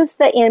use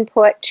the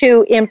input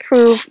to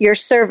improve your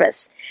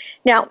service.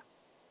 Now,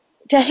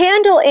 to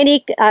handle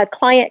any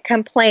client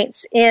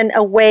complaints in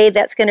a way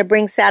that's going to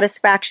bring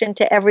satisfaction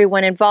to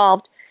everyone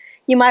involved,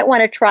 you might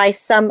want to try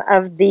some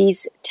of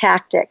these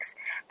tactics.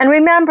 And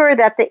remember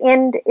that the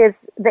end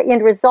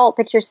result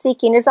that you're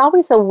seeking is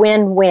always a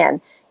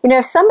win-win.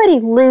 If somebody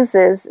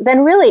loses,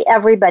 then really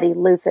everybody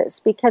loses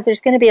because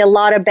there's going to be a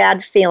lot of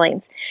bad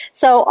feelings.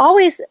 So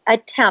always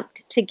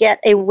attempt to get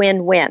a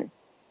win-win.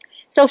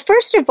 So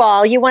first of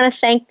all, you want to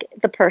thank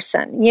the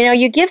person.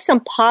 You give some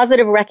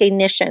positive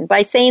recognition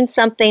by saying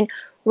something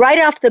right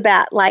off the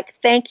bat, like,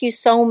 thank you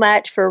so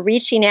much for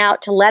reaching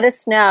out to let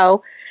us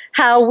know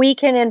how we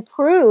can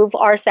improve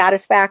our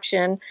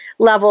satisfaction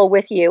level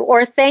with you.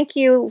 Or thank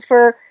you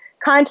for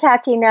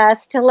contacting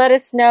us to let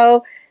us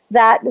know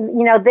that,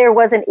 there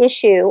was an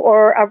issue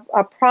or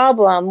a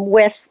problem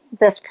with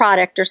this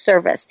product or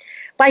service.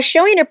 By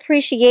showing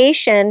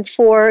appreciation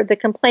for the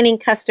complaining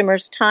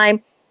customer's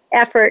time,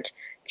 effort,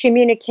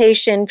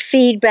 communication,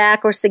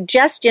 feedback, or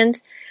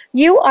suggestions,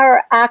 you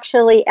are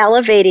actually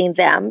elevating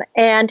them,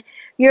 and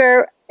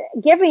you're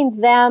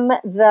giving them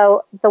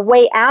the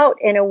way out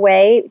in a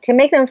way to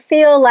make them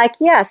feel like,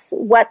 yes,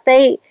 what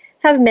they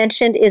have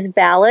mentioned is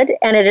valid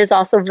and it is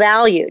also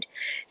valued.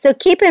 So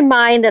keep in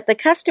mind that the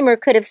customer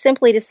could have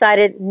simply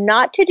decided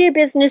not to do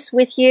business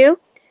with you,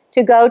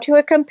 to go to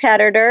a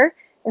competitor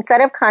instead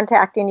of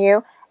contacting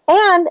you,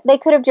 and they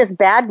could have just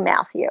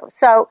badmouthed you.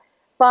 So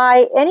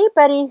by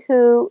anybody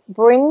who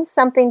brings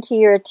something to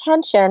your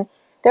attention,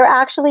 they're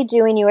actually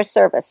doing you a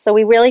service. So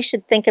we really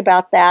should think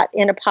about that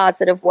in a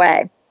positive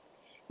way.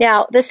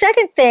 Now, the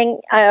second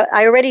thing,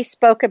 I already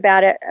spoke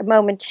about it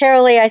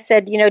momentarily. I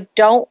said,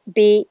 don't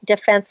be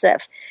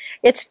defensive.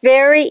 It's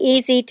very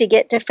easy to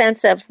get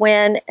defensive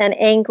when an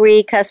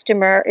angry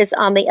customer is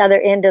on the other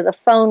end of the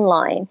phone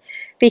line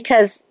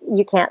because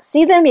you can't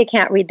see them, you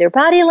can't read their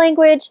body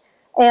language,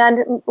 and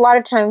a lot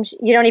of times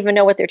you don't even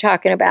know what they're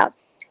talking about.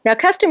 Now,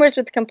 customers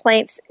with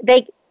complaints,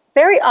 they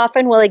very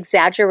often will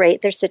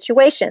exaggerate their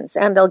situations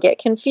and they'll get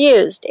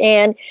confused.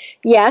 And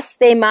yes,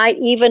 they might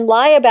even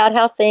lie about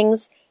how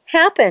things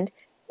happened.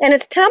 And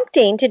it's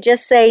tempting to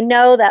just say,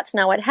 no, that's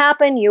not what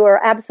happened. You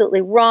are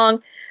absolutely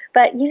wrong.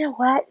 But you know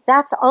what?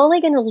 That's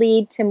only going to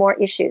lead to more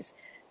issues.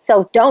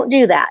 So don't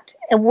do that.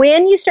 And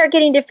when you start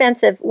getting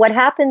defensive, what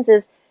happens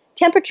is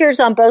temperatures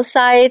on both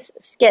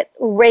sides get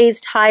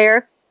raised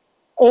higher.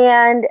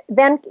 And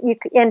then you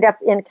end up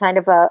in kind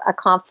of a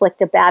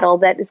conflict, a battle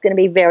that is going to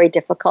be very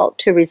difficult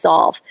to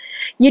resolve.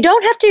 You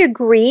don't have to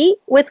agree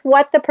with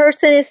what the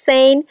person is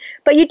saying,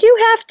 but you do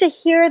have to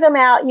hear them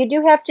out. You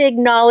do have to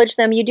acknowledge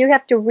them. You do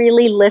have to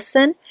really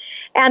listen.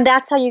 And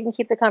that's how you can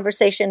keep the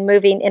conversation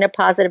moving in a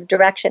positive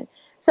direction.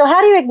 So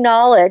how do you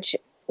acknowledge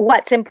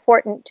what's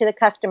important to the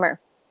customer?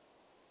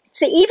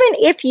 So even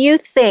if you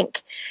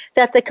think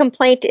that the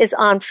complaint is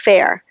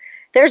unfair,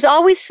 there's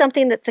always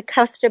something that the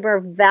customer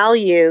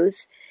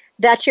values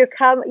that your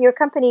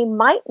company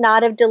might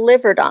not have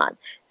delivered on.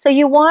 So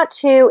you want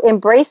to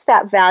embrace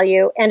that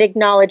value and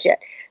acknowledge it.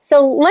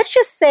 So let's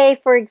just say,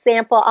 for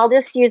example, I'll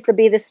just use the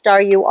Be the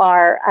Star You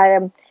Are,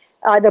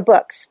 the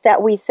books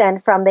that we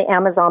send from the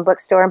Amazon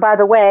bookstore. And by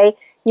the way,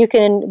 you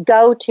can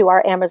go to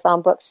our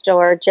Amazon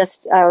bookstore.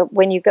 Just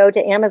when you go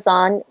to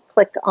Amazon,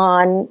 click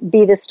on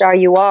Be the Star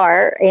You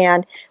Are,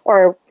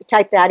 or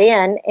type that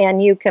in,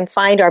 and you can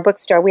find our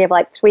bookstore. We have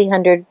like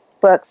 300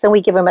 books, and we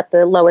give them at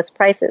the lowest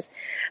prices.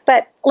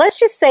 But let's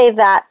just say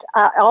that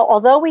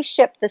although we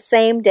ship the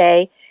same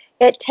day,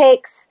 it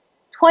takes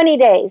 20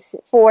 days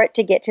for it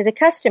to get to the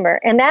customer.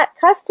 And that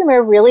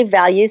customer really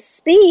values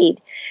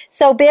speed.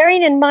 So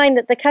bearing in mind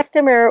that the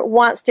customer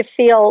wants to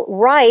feel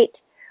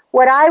right,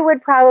 what I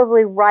would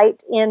probably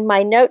write in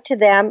my note to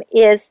them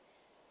is,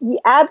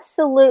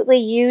 absolutely,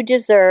 you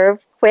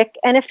deserve quick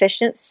and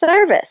efficient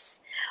service.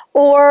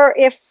 Or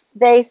if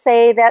they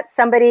say that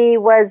somebody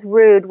was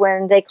rude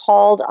when they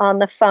called on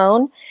the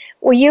phone,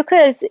 well, you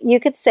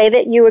could say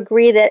that you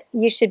agree that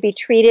you should be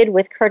treated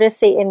with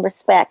courtesy and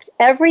respect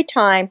every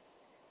time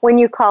when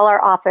you call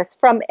our office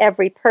from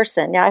every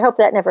person. Now, I hope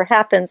that never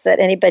happens, that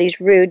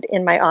anybody's rude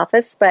in my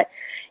office, but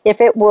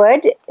if it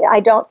would, I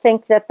don't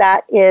think that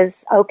that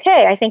is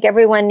okay. I think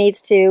everyone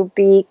needs to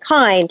be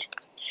kind.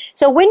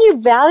 So when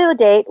you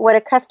validate what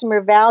a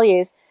customer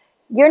values,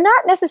 you're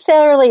not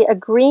necessarily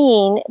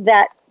agreeing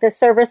that the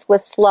service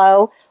was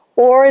slow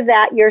or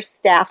that your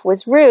staff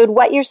was rude.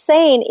 What you're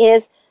saying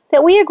is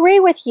that we agree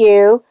with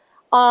you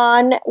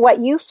on what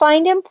you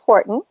find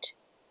important,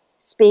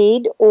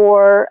 speed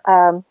or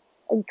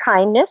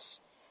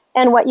kindness,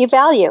 and what you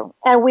value.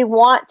 And we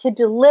want to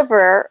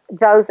deliver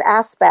those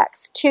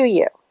aspects to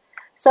you.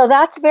 So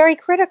that's very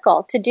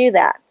critical to do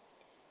that.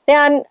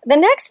 Then the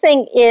next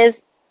thing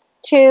is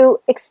to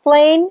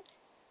explain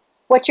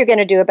what you're going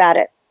to do about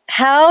it,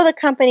 how the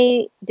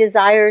company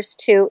desires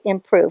to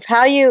improve,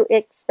 how you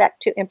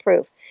expect to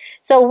improve.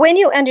 So when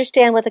you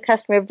understand what the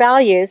customer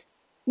values,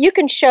 you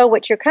can show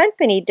what your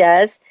company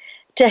does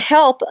to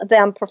help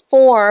them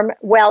perform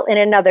well in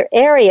another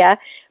area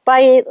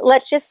by,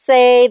 let's just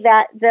say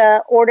that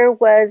the order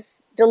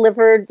was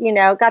delivered,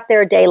 got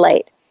there a day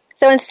late.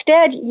 So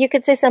instead, you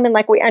could say something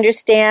like, we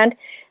understand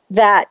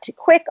that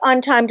quick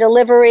on-time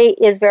delivery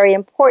is very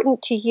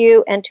important to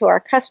you and to our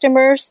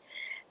customers.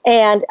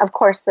 And of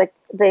course,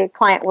 the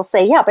client will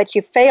say, yeah, but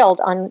you failed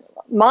on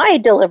my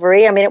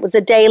delivery. I mean, it was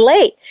a day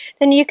late.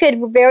 Then you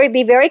could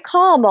be very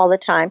calm all the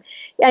time.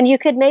 And you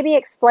could maybe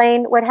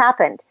explain what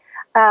happened.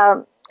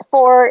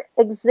 For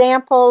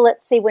example,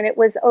 let's see, when it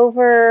was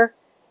over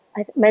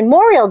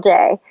Memorial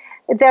Day,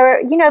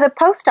 the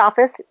post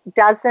office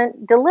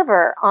doesn't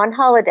deliver on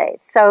holidays.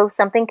 So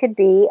something could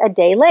be a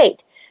day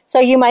late. So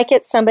you might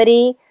get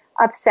somebody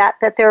upset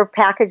that their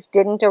package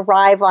didn't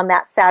arrive on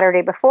that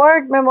Saturday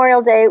before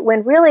Memorial Day,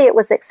 when really it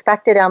was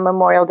expected on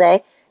Memorial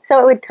Day, so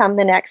it would come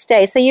the next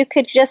day. So you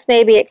could just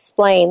maybe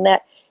explain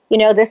that,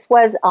 this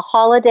was a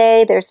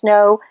holiday, there's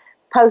no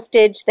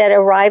postage that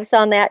arrives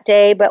on that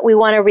day, but we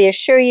want to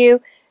reassure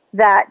you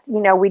that,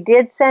 we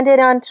did send it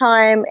on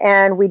time,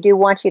 and we do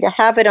want you to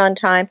have it on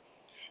time.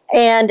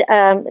 And,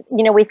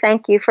 we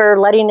thank you for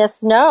letting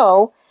us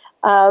know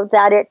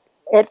that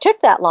it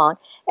took that long.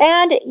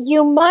 And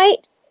you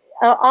might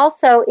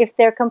also, if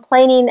they're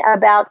complaining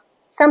about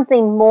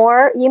something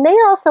more, you may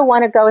also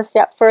want to go a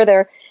step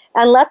further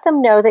and let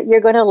them know that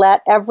you're going to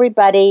let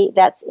everybody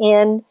that's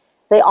in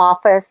the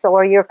office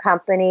or your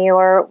company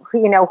or,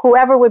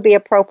 whoever would be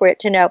appropriate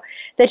to know,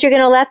 that you're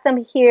going to let them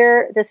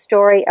hear the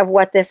story of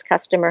what this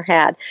customer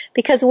had.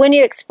 Because when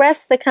you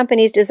express the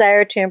company's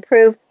desire to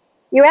improve,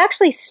 you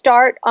actually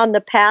start on the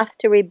path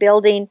to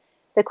rebuilding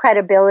the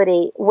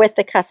credibility with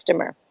the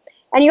customer.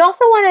 And you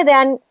also want to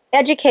then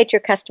educate your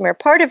customer.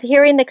 Part of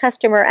hearing the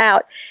customer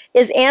out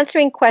is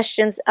answering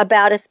questions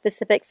about a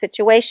specific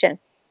situation.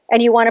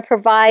 And you want to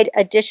provide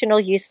additional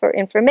useful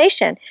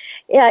information.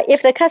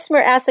 If the customer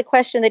asks a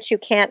question that you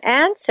can't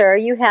answer,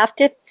 you have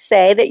to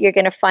say that you're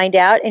going to find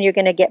out and you're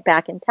going to get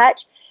back in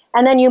touch.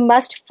 And then you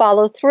must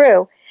follow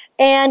through.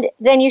 And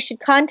then you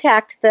should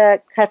contact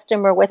the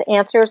customer with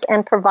answers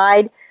and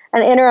provide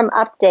an interim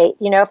update.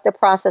 If the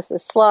process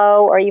is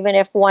slow or even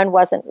if one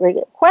wasn't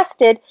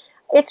requested,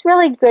 it's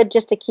really good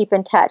just to keep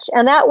in touch.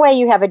 And that way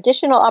you have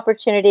additional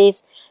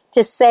opportunities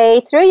to say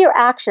through your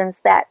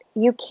actions that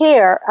you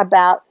care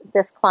about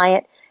this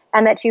client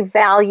and that you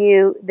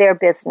value their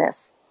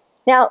business.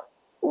 Now,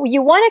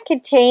 you want to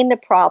contain the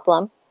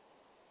problem,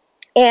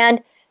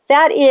 and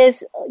that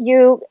is,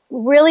 you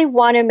really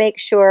want to make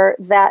sure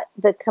that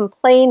the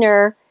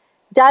complainer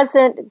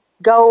doesn't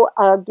go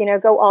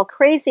all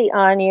crazy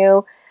on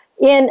you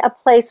in a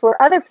place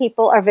where other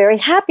people are very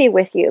happy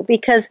with you,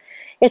 because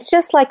it's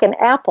just like an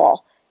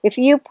apple. If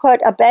you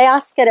put a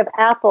basket of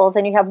apples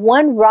and you have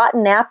one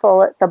rotten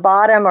apple at the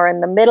bottom or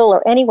in the middle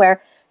or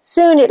anywhere,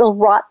 soon it'll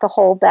rot the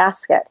whole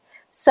basket.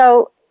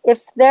 So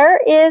if there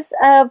is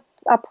a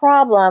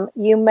problem,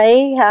 you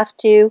may have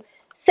to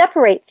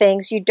separate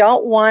things. You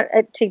don't want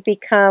it to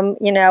become,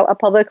 a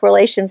public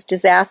relations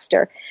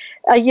disaster.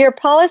 Your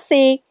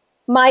policy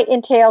might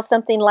entail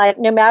something like,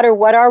 no matter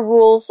what our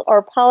rules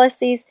or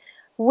policies,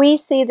 we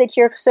see that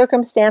your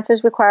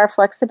circumstances require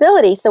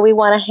flexibility. So we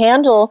want to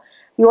handle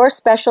your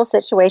special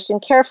situation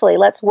carefully.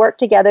 Let's work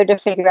together to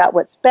figure out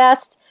what's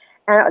best,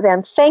 and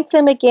then thank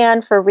them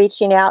again for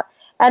reaching out.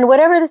 And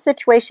whatever the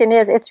situation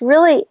is, it's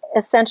really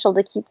essential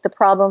to keep the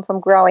problem from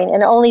growing,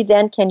 and only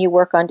then can you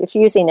work on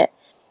diffusing it.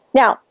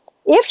 Now,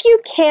 if you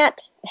can't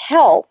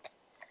help,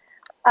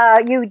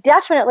 you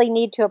definitely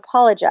need to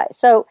apologize.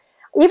 So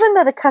even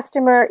though the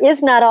customer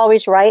is not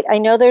always right, I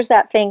know there's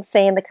that thing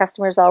saying the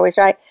customer is always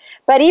right,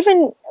 but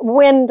even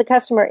when the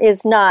customer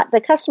is not, the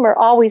customer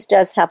always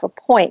does have a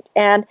point.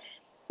 And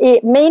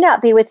it may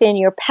not be within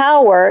your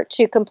power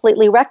to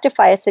completely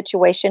rectify a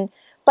situation,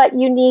 but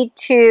you need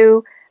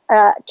to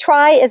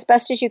try as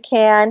best as you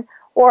can,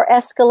 or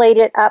escalate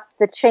it up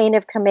the chain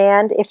of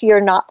command if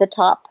you're not the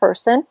top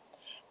person.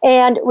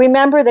 And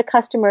remember, the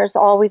customer is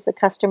always the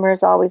customer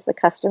is always the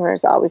customer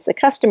is always the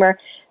customer.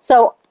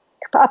 So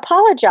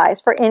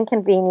apologize for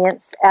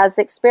inconvenience as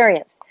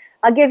experienced.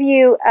 I'll give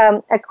you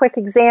a quick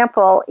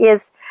example.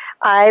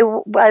 I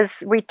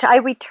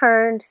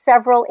returned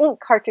several ink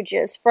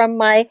cartridges from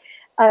my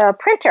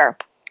printer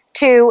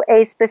to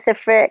a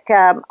specific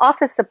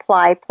office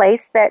supply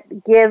place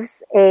that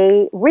gives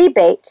a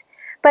rebate.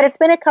 But it's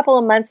been a couple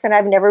of months and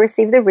I've never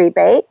received the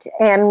rebate.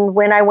 And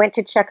when I went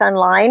to check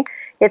online,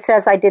 it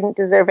says I didn't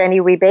deserve any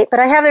rebate, but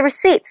I have the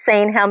receipt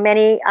saying how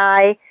many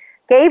I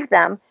gave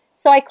them.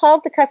 So I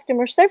called the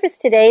customer service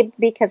today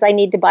because I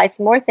need to buy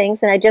some more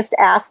things, and I just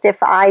asked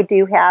if I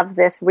do have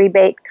this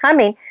rebate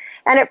coming.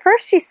 And at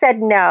first she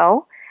said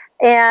no.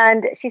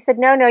 And she said,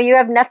 no, you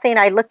have nothing.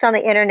 I looked on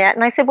the internet,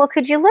 and I said, well,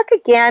 could you look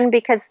again?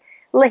 Because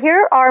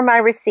here are my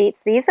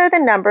receipts. These are the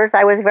numbers.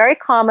 I was very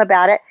calm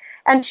about it.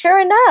 And sure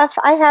enough,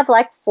 I have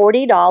like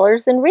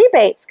 $40 in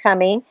rebates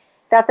coming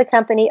that the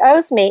company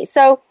owes me.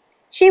 So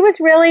she was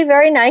really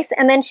very nice,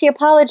 and then she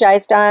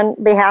apologized on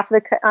behalf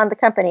of the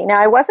company.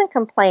 Now, I wasn't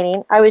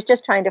complaining. I was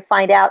just trying to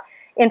find out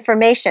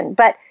information.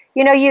 But,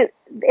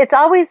 it's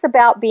always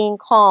about being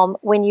calm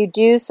when you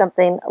do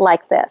something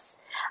like this.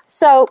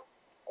 So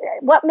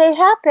what may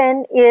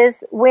happen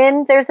is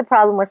when there's a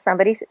problem with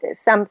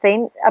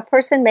something, a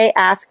person may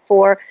ask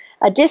for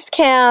a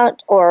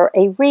discount or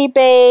a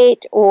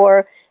rebate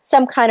or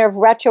some kind of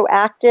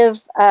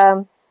retroactive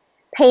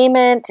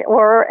payment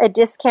or a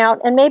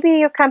discount, and maybe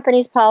your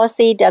company's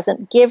policy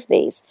doesn't give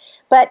these.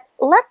 But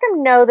let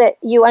them know that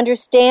you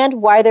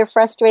understand why they're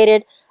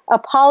frustrated,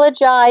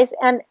 apologize,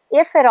 and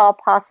if at all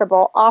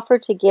possible, offer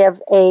to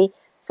give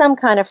some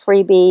kind of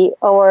freebie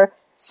or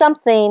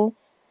something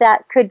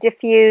that could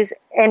diffuse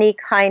any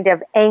kind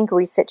of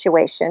angry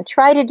situation.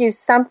 Try to do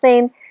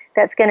something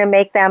that's going to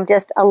make them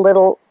just a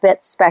little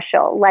bit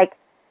special. Like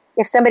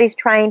if somebody's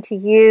trying to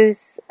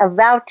use a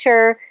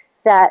voucher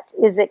that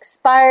is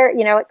expired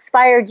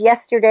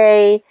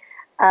yesterday,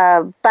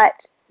 but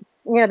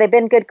they've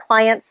been good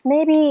clients,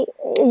 maybe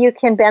you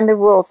can bend the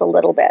rules a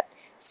little bit.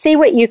 See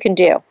what you can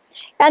do.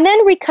 And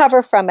then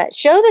recover from it.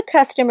 Show the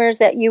customers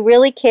that you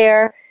really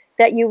care,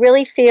 that you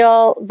really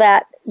feel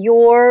that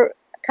your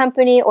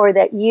company or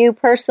that you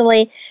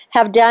personally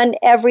have done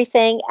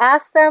everything.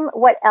 Ask them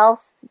what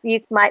else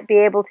you might be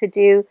able to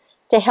do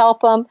to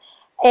help them.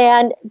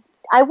 And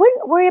I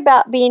wouldn't worry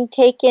about being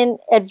taken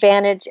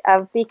advantage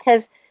of,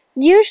 because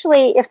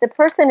usually if the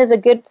person is a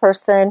good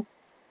person,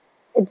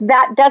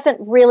 that doesn't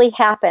really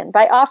happen.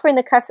 By offering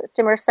the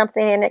customer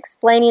something and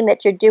explaining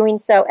that you're doing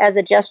so as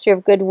a gesture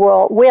of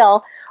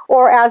goodwill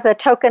or as a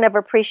token of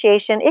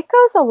appreciation, it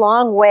goes a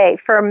long way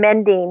for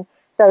mending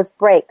those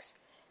breaks.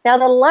 Now,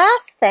 the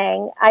last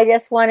thing I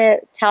just want to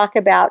talk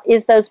about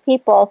is those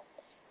people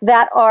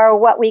that are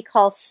what we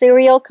call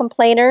serial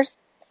complainers.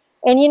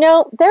 And you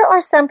know, there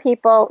are some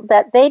people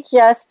that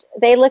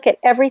they look at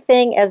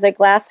everything as their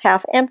glass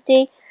half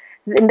empty.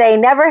 They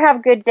never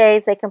have good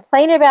days. They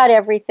complain about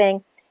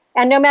everything.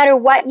 And no matter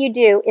what you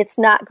do, it's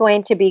not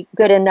going to be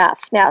good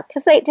enough. Now,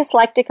 because they just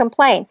like to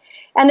complain.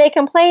 And they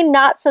complain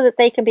not so that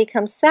they can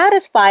become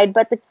satisfied,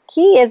 but the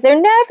key is they're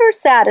never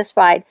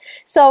satisfied.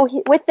 So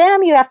with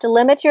them, you have to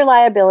limit your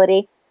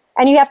liability,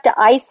 and you have to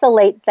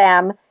isolate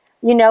them,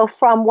 you know,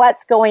 from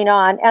what's going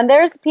on. And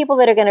there's people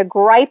that are going to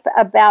gripe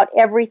about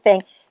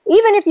everything.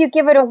 Even if you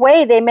give it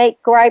away, they may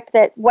gripe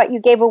that what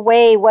you gave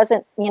away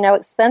wasn't, you know,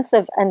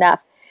 expensive enough.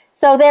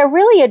 So they're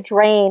really a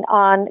drain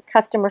on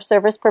customer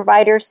service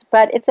providers,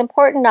 but it's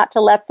important not to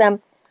let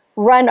them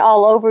run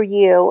all over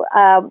you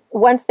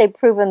once they've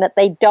proven that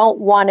they don't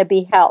want to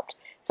be helped.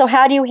 So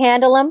how do you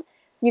handle them?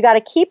 You got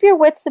to keep your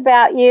wits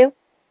about you.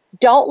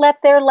 Don't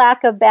let their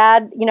lack of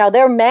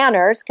their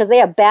manners, because they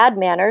have bad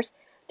manners.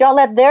 Don't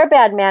let their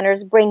bad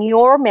manners bring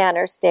your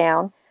manners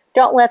down.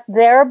 Don't let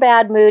their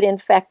bad mood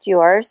infect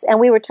yours. And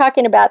we were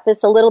talking about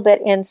this a little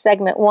bit in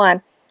segment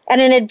 1.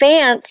 And in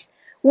advance,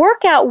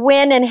 work out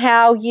when and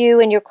how you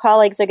and your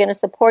colleagues are going to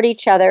support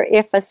each other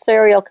if a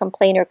serial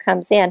complainer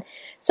comes in.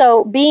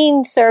 So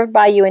being served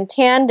by you in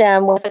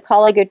tandem with a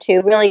colleague or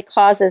two really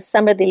causes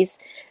some of these,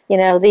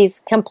 these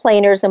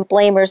complainers and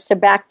blamers to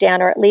back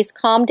down or at least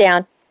calm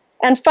down.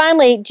 And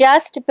finally,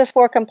 just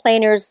before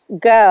complainers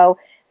go,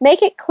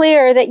 make it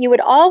clear that you would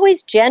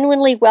always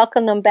genuinely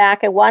welcome them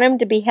back and want them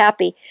to be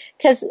happy,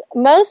 because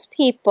most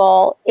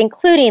people,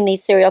 including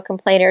these serial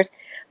complainers,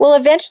 will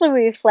eventually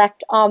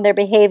reflect on their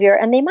behavior,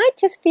 and they might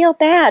just feel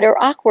bad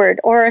or awkward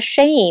or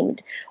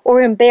ashamed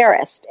or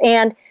embarrassed.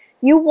 And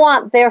you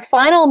want their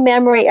final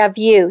memory of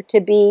you to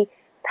be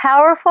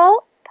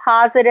powerful,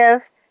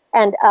 positive,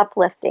 and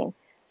uplifting.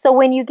 So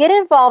when you get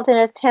involved in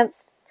a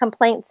tense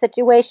complaint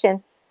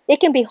situation, it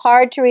can be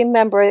hard to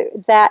remember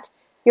that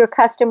your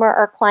customer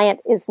or client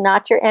is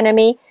not your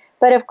enemy.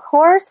 But of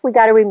course, we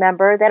got to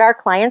remember that our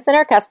clients and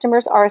our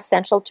customers are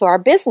essential to our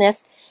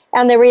business.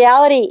 And the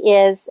reality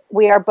is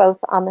we are both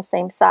on the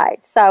same side.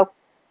 So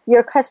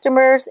your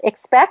customers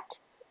expect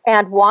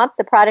and want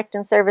the product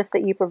and service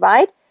that you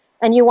provide,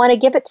 and you want to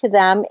give it to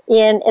them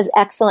in as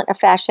excellent a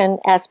fashion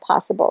as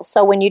possible.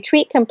 So when you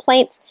treat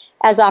complaints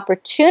as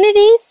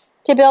opportunities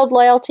to build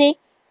loyalty,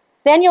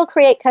 then you'll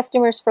create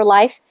customers for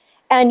life,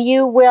 and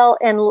you will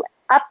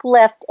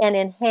uplift and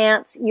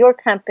enhance your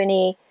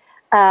company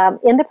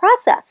in the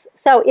process.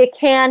 So it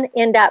can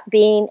end up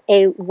being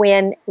a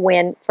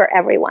win-win for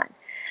everyone.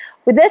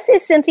 Well, this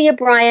is Cynthia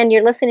Bryan.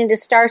 You're listening to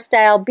Star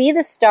Style, Be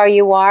the Star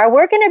You Are.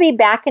 We're going to be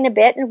back in a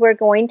bit, and we're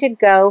going to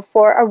go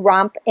for a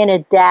romp in a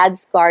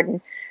dad's garden.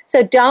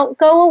 So don't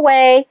go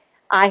away.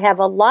 I have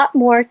a lot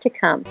more to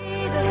come. Be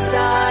the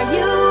star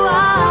you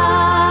are.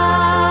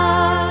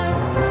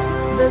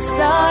 The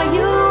star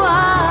you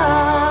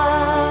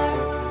are.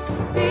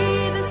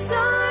 Be the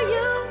star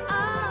you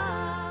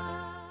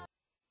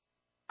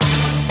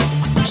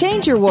are.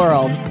 Change your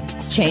world.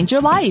 Change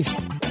your life.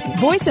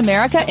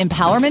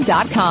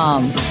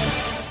 VoiceAmericaEmpowerment.com.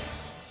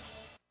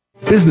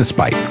 Business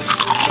Bites.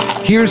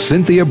 Here's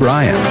Cynthia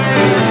Bryan.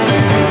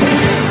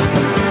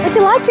 Would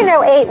you like to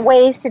know 8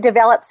 ways to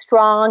develop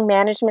strong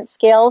management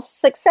skills?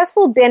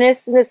 Successful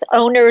business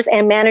owners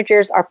and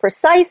managers are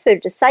precise, they're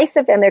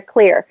decisive, and they're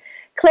clear.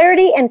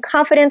 Clarity and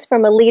confidence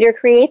from a leader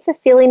creates a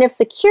feeling of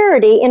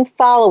security in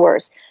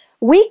followers.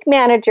 Weak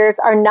managers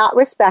are not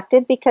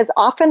respected because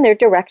often their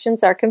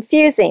directions are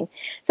confusing.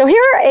 So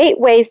here are 8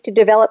 ways to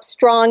develop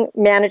strong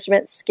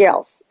management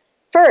skills.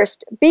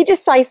 First, be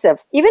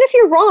decisive. Even if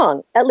you're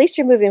wrong, at least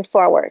you're moving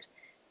forward.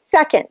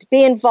 Second,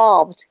 be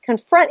involved.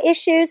 Confront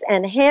issues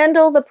and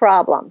handle the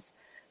problems.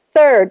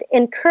 Third,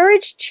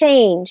 encourage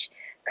change.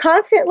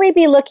 Constantly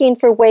be looking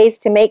for ways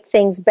to make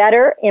things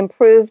better,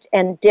 improved,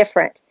 and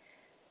different.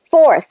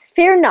 Fourth,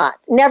 fear not.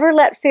 Never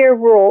let fear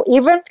rule,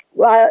 even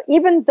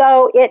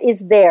though it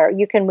is there.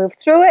 You can move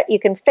through it, you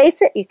can face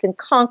it, you can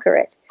conquer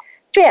it.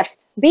 Fifth,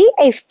 be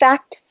a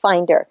fact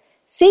finder.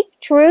 Seek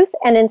truth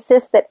and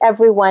insist that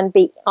everyone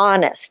be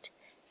honest.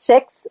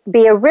 Sixth,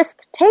 be a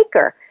risk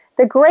taker.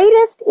 The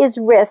greatest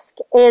risk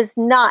is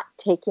not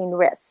taking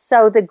risks.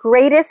 So the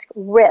greatest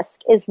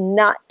risk is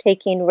not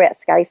taking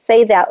risk. I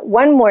say that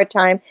one more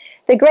time.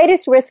 The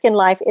greatest risk in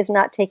life is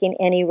not taking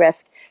any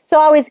risk. So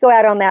always go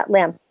out on that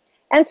limb.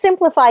 and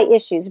simplify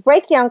issues.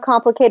 Break down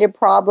complicated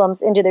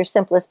problems into their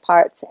simplest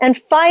parts. And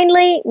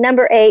finally,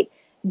 number 8,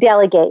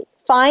 delegate.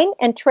 Find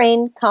and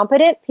train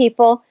competent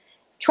people.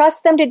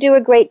 Trust them to do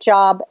a great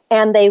job,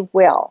 and they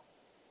will.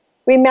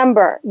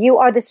 Remember, you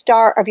are the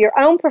star of your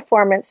own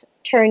performance.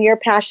 Turn your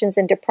passions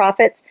into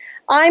profits.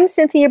 I'm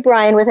Cynthia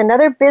Bryan with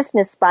another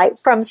business bite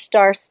from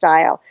Star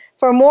Style.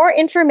 For more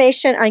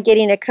information on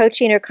getting a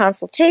coaching or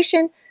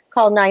consultation,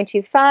 call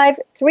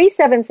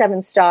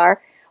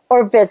 925-377-STAR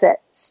or visit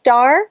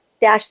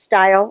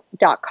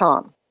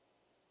star-style.com.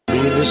 Be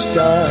the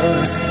star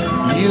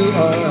you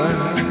are.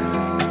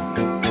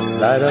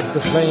 Light up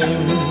the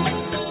flame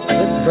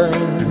that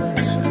burns.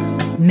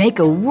 Make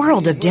a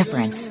world of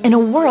difference in a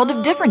world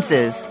of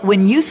differences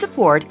when you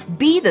support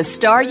Be the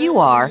Star You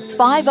Are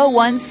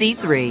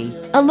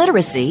 501c3, a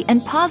literacy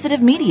and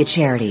positive media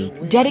charity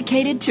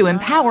dedicated to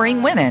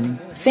empowering women,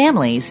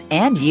 families,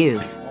 and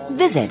youth.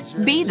 Visit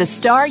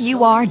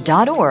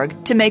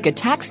BeTheStarYouAre.org to make a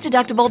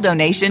tax-deductible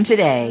donation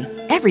today.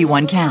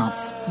 Everyone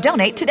counts.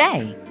 Donate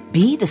today.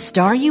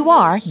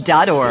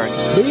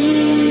 BeTheStarYouAre.org.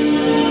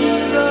 Be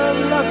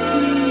the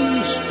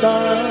lucky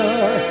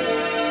star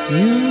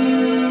you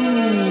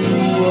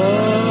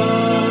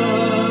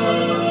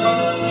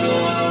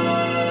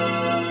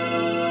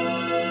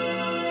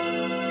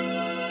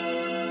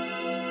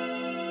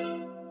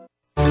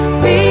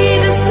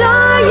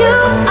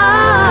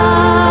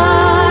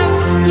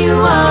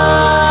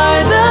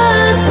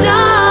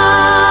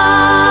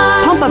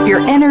your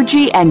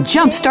energy and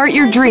jumpstart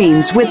your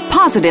dreams with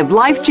positive,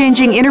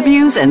 life-changing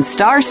interviews and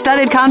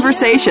star-studded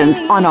conversations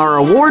on our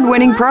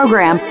award-winning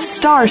program,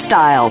 Star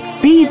Style,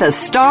 Be the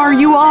Star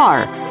You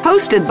Are,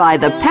 hosted by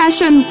the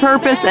passion,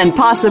 purpose, and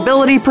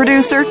possibility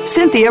producer,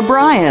 Cynthia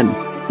Bryan.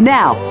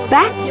 Now,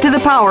 back to the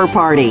Power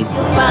Party.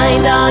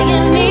 Find all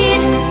you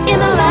need in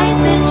a light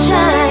that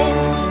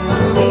shines.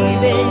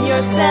 Believe in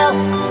yourself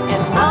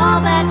and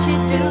all that you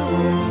do,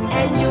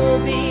 and you'll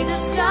be the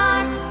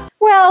star.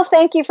 Well,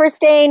 thank you for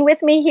staying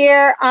with me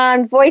here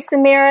on Voice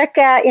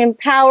America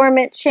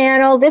Empowerment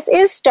Channel. This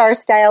is Star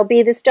Style,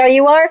 Be the Star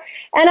You Are.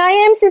 And I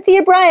am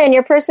Cynthia Bryan,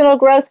 your personal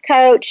growth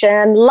coach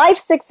and life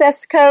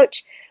success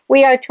coach.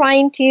 We are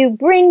trying to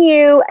bring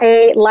you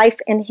a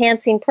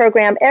life-enhancing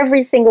program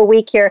every single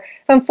week here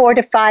from 4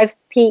 to 5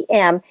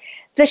 p.m.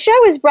 The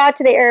show is brought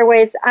to the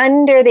airwaves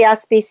under the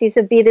auspices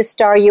of Be the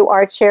Star You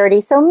Are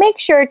charity. So make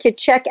sure to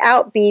check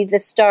out Be the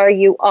Star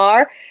You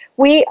Are.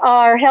 We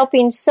are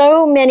helping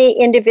so many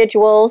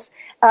individuals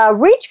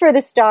reach for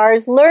the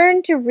stars,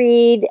 learn to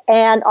read,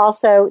 and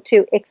also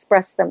to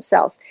express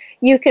themselves.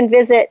 You can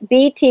visit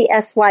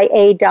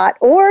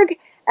btsya.org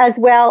as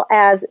well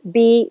as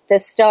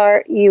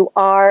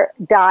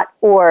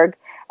BeTheStarYouAre.org.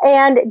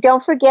 And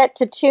don't forget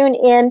to tune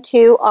in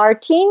to our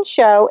teen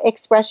show,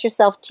 Express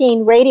Yourself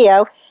Teen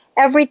Radio,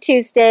 every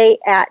Tuesday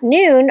at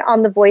noon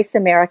on the Voice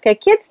America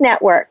Kids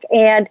Network.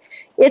 And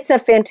it's a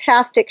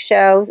fantastic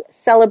show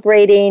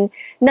celebrating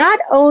not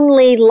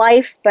only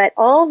life, but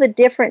all the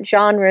different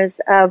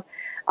genres of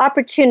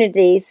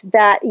opportunities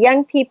that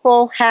young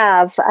people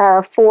have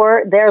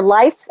for their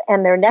life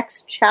and their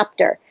next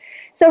chapter.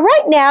 So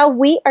right now,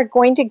 we are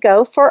going to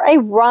go for a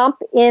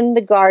romp in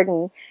the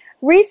garden.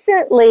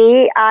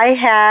 Recently, I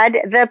had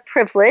the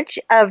privilege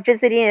of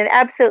visiting an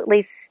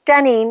absolutely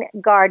stunning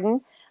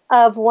garden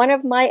of one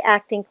of my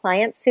acting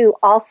clients who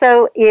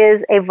also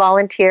is a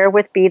volunteer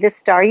with Be the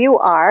Star You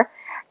Are.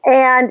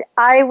 And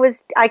I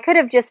could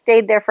have just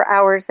stayed there for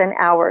hours and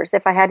hours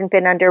if I hadn't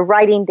been under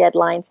writing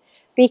deadlines,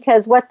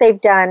 because what they've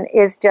done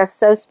is just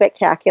so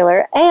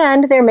spectacular,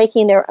 and they're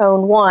making their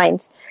own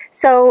wines.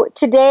 So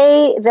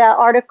today the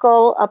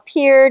article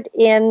appeared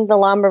in the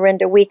La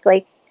Miranda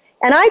Weekly,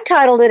 and I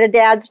titled it A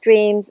Dad's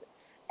Dreams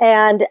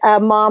and a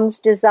Mom's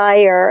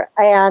Desire.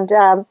 And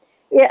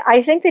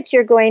I think that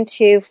you're going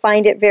to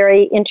find it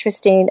very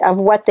interesting of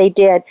what they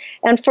did.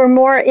 And for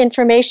more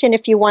information,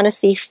 if you want to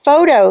see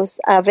photos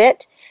of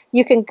it,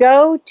 you can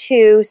go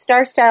to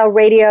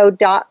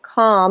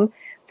starstyleradio.com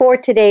for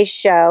today's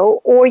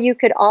show, or you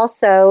could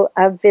also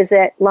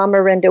visit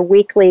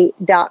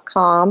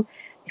lamirandaweekly.com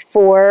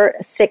for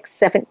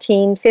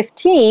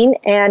 6/17/15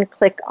 and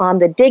click on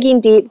the Digging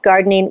Deep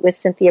Gardening with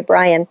Cynthia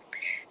Bryan.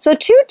 So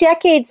 2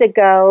 decades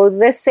ago,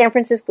 this San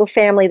Francisco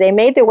family, they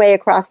made their way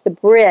across the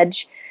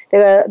bridge,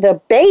 the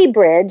Bay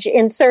Bridge,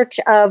 in search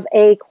of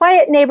a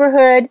quiet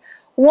neighborhood,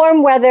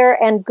 warm weather,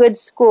 and good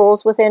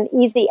schools within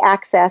easy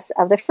access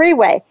of the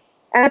freeway.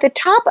 And at the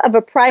top of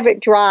a private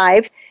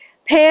drive,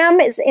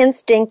 Pam's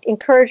instinct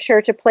encouraged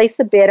her to place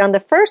a bid on the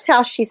first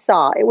house she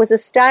saw. It was a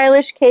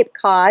stylish Cape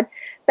Cod,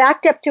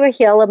 backed up to a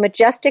hill of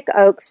majestic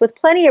oaks with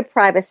plenty of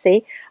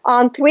privacy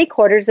on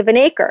 3/4 of an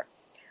acre.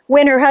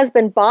 When her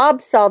husband Bob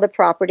saw the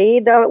property,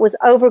 though it was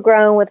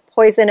overgrown with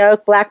poison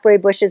oak, blackberry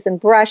bushes, and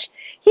brush,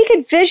 he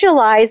could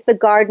visualize the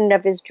garden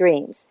of his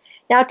dreams.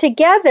 Now,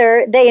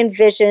 together, they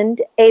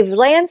envisioned a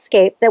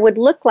landscape that would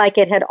look like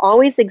it had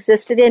always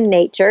existed in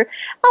nature,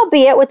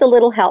 albeit with a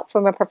little help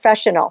from a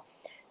professional.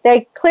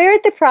 They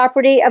cleared the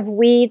property of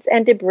weeds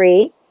and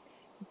debris,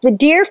 The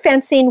deer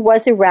fencing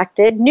was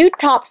erected, new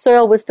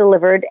topsoil was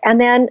delivered, and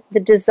then the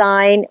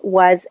design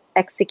was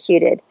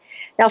executed.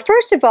 Now,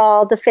 first of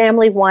all, the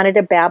family wanted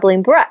a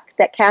babbling brook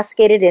that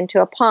cascaded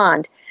into a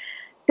pond.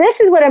 This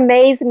is what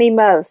amazed me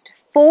most.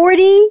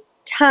 40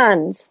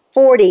 tons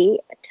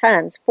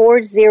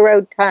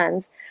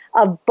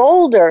of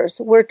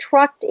boulders were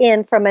trucked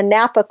in from a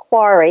Napa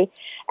quarry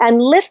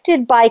and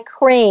lifted by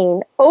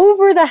crane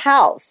over the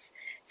house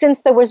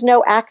since there was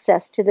no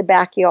access to the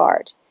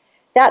backyard.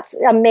 That's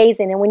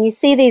amazing. And when you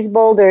see these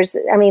boulders,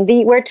 I mean,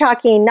 we're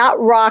talking not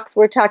rocks,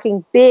 we're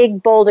talking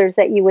big boulders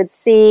that you would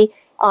see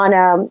on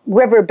a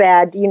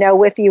riverbed, you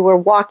know, if you were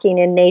walking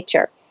in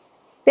nature.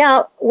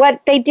 Now,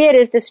 what they did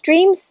is the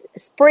stream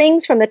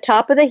springs from the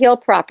top of the hill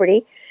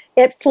property.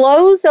 It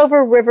flows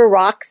over river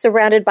rocks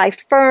surrounded by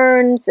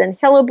ferns and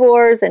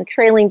hellebores and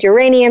trailing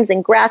geraniums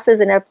and grasses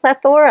and a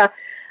plethora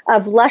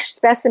of lush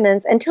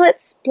specimens until it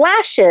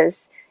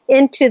splashes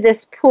into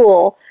this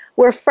pool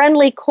where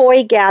friendly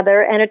koi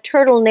gather and a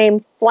turtle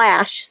named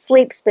Flash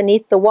sleeps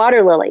beneath the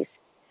water lilies.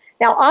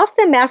 Now, off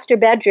the master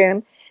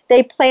bedroom,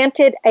 they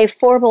planted a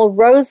formal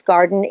rose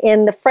garden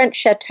in the French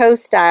chateau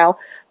style,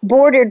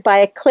 bordered by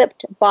a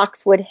clipped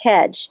boxwood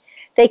hedge.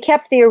 They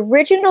kept the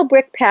original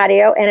brick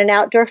patio and an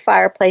outdoor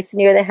fireplace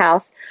near the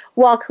house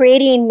while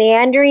creating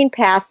meandering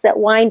paths that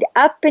wind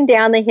up and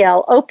down the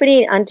hill,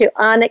 opening onto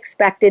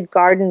unexpected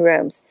garden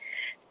rooms.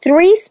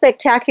 3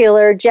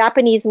 spectacular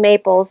Japanese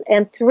maples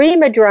and 3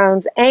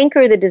 madrones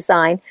anchor the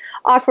design,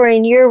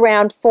 offering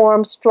year-round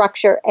form,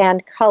 structure,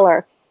 and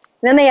color.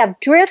 Then they have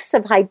drifts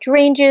of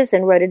hydrangeas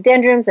and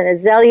rhododendrons and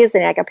azaleas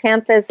and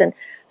agapanthus and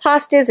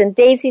hostas and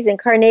daisies and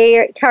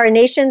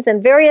carnations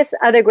and various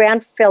other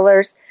ground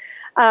fillers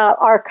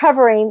are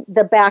covering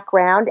the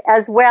background,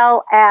 as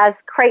well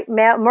as crepe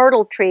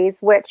myrtle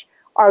trees, which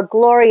are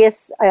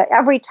glorious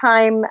every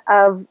time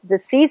of the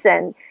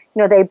season.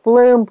 You know, they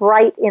bloom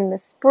bright in the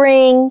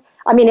spring.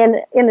 I mean,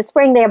 in the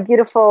spring, they have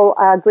beautiful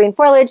green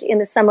foliage. In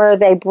the summer,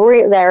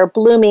 they're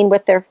blooming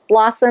with their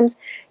blossoms.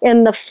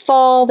 In the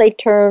fall, they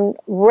turn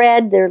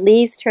red. Their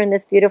leaves turn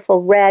this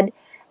beautiful red.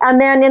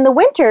 And then in the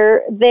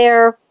winter,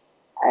 their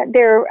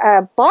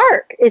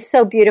bark is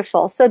so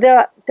beautiful. So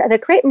the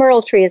crepe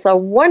myrtle tree is a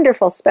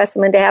wonderful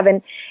specimen to have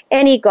in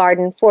any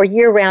garden for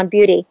year-round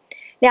beauty.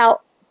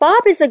 Now,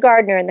 Bob is a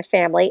gardener in the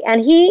family,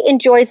 and he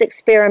enjoys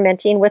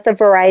experimenting with a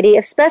variety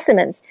of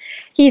specimens.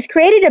 He's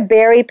created a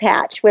berry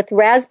patch with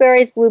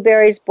raspberries,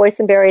 blueberries,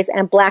 boysenberries,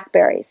 and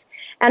blackberries.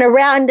 And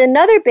around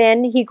another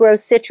bin, he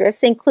grows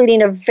citrus,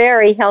 including a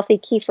very healthy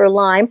Kefir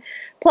lime,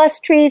 plus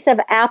trees of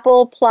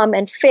apple, plum,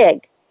 and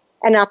fig.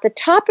 And at the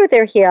top of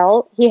their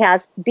hill, he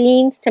has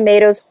beans,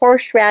 tomatoes,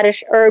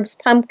 horseradish, herbs,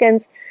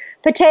 pumpkins,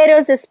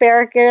 potatoes,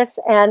 asparagus,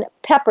 and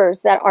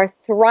peppers that are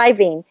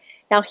thriving.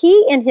 Now,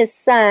 he and his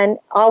son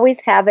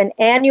always have an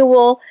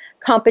annual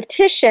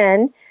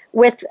competition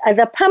with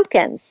the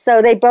pumpkins.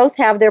 So they both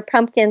have their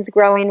pumpkins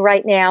growing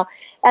right now.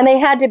 And they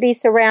had to be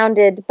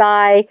surrounded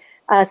by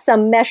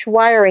some mesh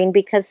wiring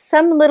because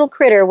some little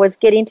critter was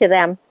getting to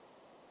them.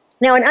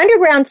 Now, an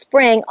underground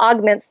spring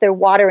augments their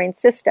watering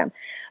system.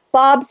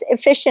 Bob's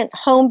efficient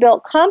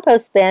home-built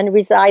compost bin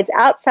resides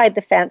outside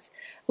the fence,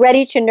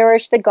 ready to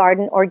nourish the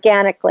garden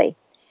organically.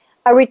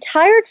 A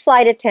retired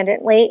flight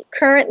attendant,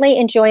 currently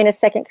enjoying a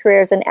second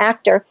career as an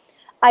actor,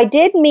 I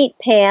did meet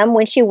Pam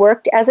when she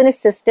worked as an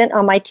assistant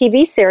on my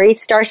TV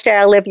series, Star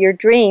Style Live Your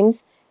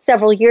Dreams,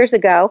 several years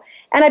ago,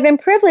 and I've been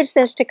privileged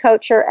since to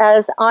coach her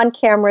as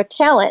on-camera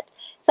talent.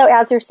 So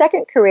as her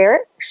second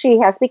career, she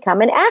has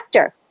become an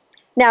actor.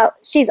 Now,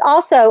 she's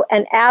also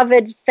an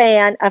avid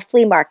fan of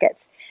flea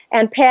markets,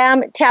 and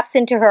Pam taps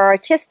into her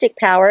artistic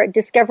power,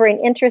 discovering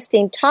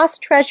interesting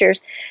tossed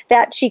treasures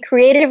that she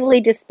creatively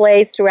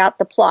displays throughout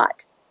the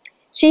plot.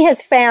 She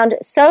has found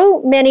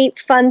so many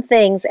fun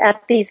things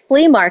at these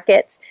flea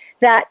markets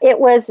that it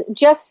was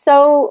just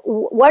so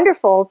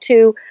wonderful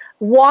to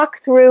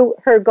walk through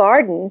her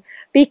garden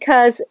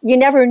because you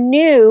never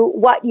knew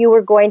what you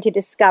were going to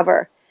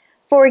discover.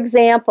 For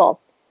example,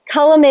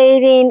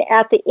 culminating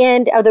at the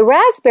end of the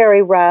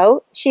raspberry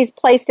row, she's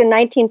placed a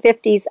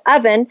 1950s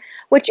oven,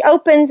 which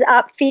opens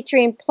up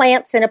featuring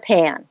plants in a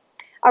pan.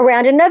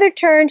 Around another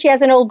turn, she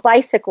has an old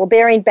bicycle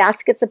bearing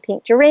baskets of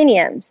pink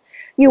geraniums.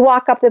 You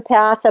walk up the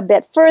path a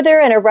bit further,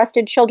 and a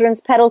rusted children's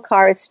pedal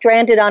car is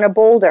stranded on a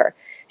boulder.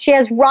 She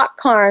has rock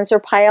cairns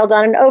piled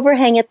on an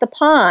overhang at the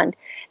pond.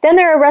 Then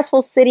there are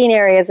restful sitting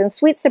areas and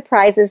sweet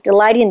surprises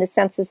delighting the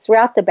senses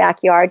throughout the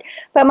backyard.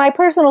 But my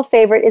personal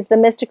favorite is the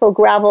mystical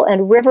gravel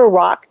and river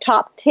rock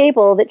top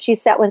table that she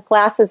set with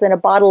glasses and a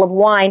bottle of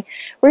wine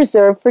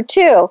reserved for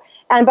 2.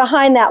 And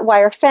behind that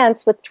wire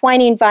fence with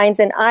twining vines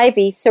and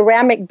ivy,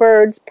 ceramic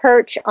birds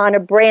perch on a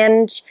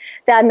branch,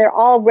 and they're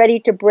all ready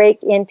to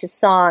break into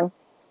song.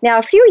 Now,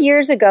 a few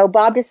years ago,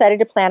 Bob decided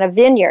to plant a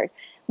vineyard.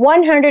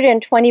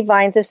 120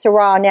 vines of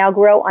Syrah now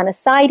grow on a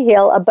side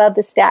hill above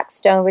the stacked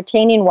stone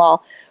retaining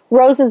wall.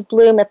 Roses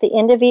bloom at the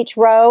end of each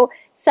row.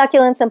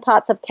 Succulents and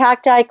pots of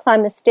cacti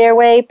climb the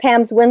stairway.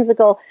 Pam's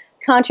whimsical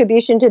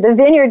contribution to the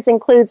vineyards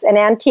includes an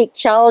antique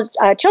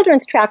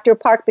children's tractor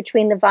parked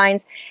between the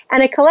vines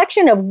and a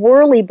collection of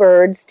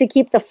whirlybirds to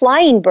keep the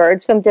flying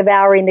birds from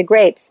devouring the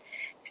grapes.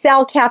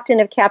 Sal, captain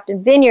of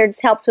Captain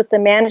Vineyards, helps with the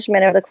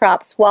management of the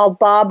crops while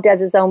Bob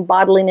does his own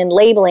bottling and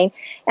labeling,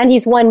 and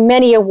he's won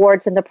many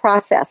awards in the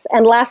process.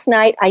 And last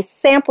night I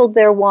sampled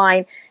their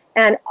wine,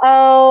 and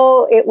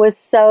oh, it was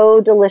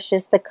so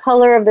delicious. The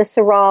color of the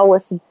Syrah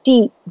was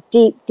deep,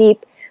 deep,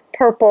 deep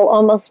purple,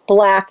 almost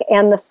black,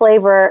 and the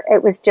flavor,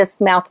 it was just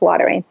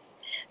mouth-watering.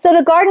 So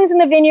the gardens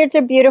and the vineyards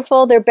are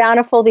beautiful, they're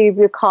bountiful, they're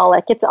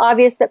bucolic. It's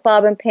obvious that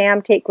Bob and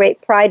Pam take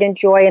great pride and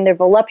joy in their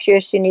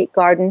voluptuous, unique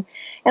garden.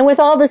 And with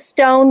all the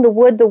stone, the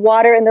wood, the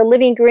water, and the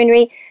living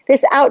greenery,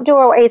 this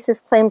outdoor oasis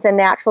claims a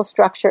natural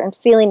structure and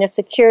feeling of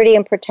security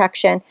and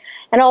protection.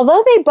 And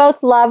although they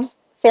both love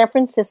San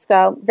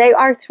Francisco, they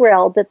are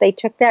thrilled that they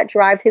took that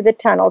drive through the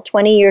tunnel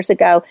 20 years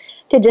ago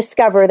to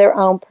discover their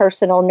own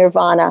personal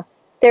nirvana.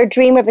 Their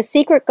dream of a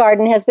secret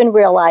garden has been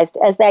realized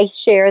as they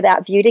share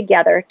that view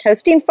together,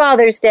 toasting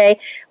Father's Day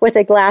with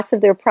a glass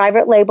of their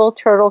private label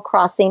Turtle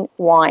Crossing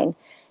wine.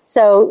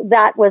 So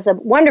that was a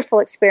wonderful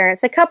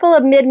experience. A couple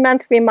of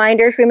mid-month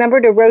reminders. Remember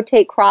to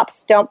rotate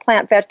crops. Don't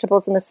plant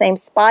vegetables in the same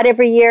spot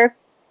every year.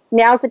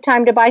 Now's the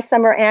time to buy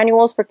summer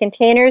annuals for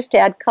containers to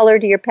add color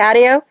to your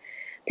patio.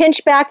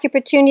 Pinch back your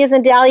petunias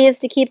and dahlias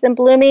to keep them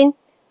blooming.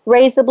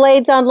 Raise the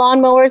blades on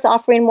lawnmowers,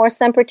 offering more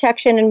sun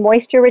protection and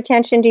moisture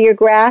retention to your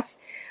grass.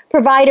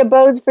 Provide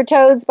abodes for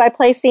toads by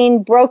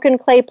placing broken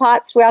clay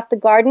pots throughout the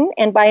garden.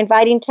 And by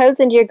inviting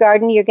toads into your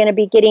garden, you're going to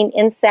be getting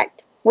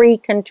insect-free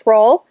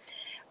control.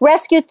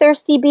 Rescue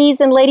thirsty bees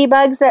and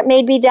ladybugs that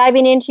may be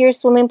diving into your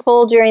swimming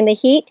pool during the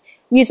heat.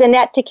 Use a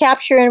net to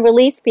capture and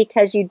release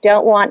because you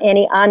don't want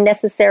any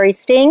unnecessary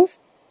stings.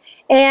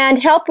 And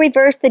help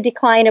reverse the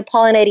decline of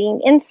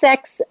pollinating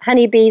insects,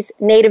 honeybees,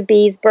 native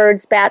bees,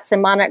 birds, bats,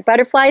 and monarch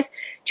butterflies.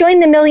 Join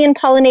the Million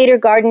Pollinator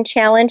Garden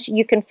Challenge.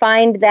 You can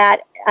find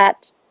that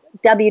at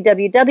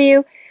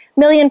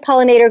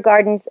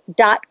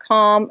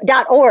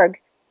www.millionpollinatorgardens.org.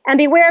 And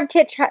beware of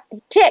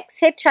ticks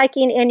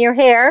hitchhiking in your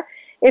hair.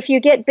 If you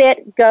get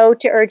bit, go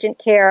to urgent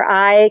care.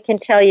 I can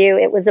tell you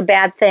it was a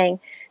bad thing.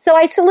 So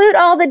I salute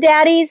all the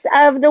daddies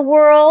of the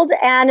world,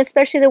 and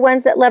especially the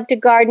ones that love to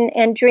garden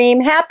and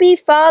dream. Happy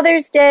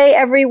Father's Day,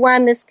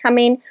 everyone, this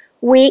coming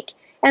week.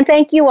 And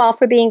thank you all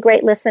for being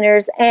great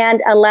listeners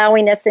and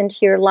allowing us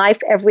into your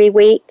life every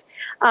week.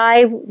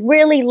 I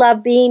really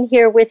love being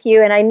here with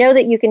you, and I know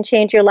that you can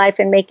change your life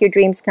and make your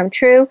dreams come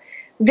true.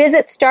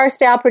 Visit Star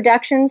Style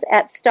Productions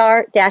at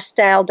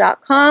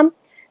star-style.com.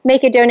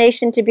 Make a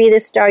donation to Be the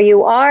Star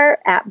You Are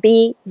at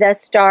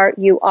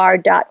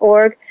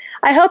BeTheStarYouAre.org.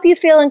 I hope you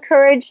feel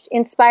encouraged,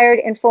 inspired,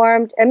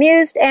 informed,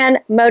 amused, and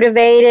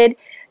motivated.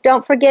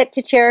 Don't forget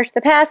to cherish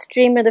the past,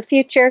 dream of the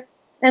future,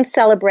 and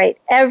celebrate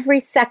every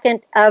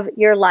second of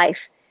your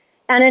life.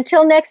 And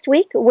until next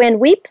week, when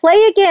we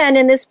play again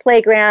in this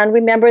playground,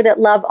 remember that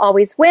love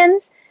always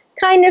wins,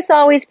 kindness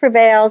always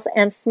prevails,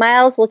 and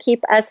smiles will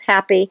keep us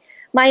happy.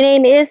 My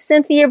name is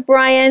Cynthia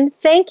Bryan,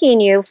 thanking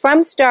you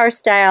from Star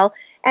Style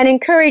and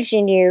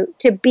encouraging you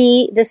to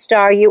be the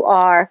star you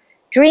are.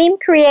 Dream,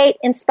 create,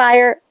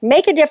 inspire,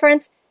 make a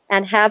difference,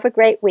 and have a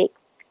great week.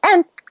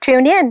 And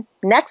tune in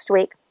next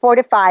week, 4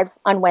 to 5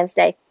 on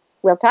Wednesday.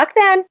 We'll talk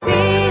then. Be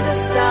the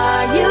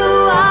star you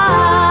are.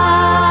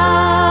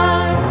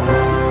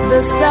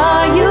 The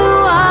star you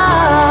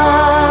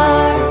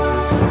are.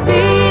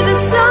 Be the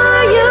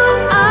star you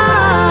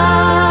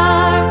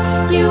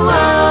are. You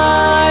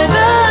are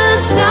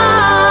the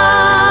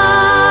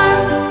star.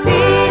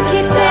 Be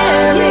the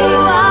star you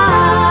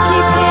are.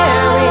 Keep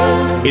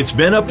caring. It's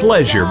been a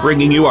pleasure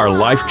bringing you our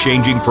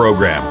life-changing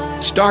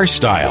program, Star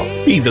Style,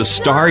 Be the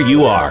Star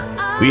You Are.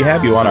 We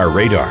have you on our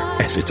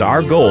radar as it's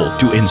our goal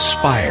to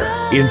inspire,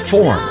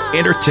 inform,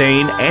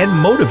 entertain, and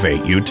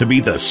motivate you to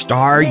be the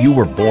star you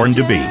were born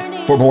to be.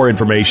 For more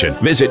information,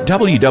 visit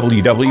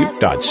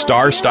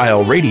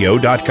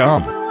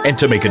www.starstyleradio.com. And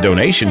to make a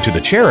donation to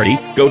the charity,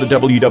 go to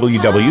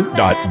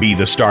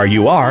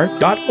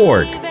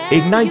www.BeTheStarYouAre.org.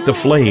 Ignite the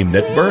flame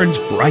that burns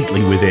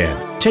brightly within.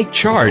 Take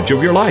charge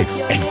of your life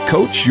and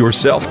coach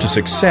yourself to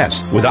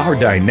success with our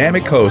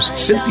dynamic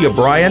hosts Cynthia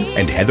Bryan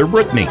and Heather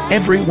Brittany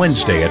every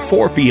Wednesday at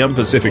 4 p.m.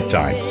 Pacific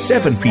Time,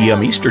 7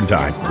 p.m. Eastern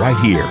Time, right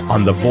here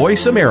on the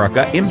Voice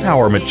America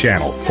Empowerment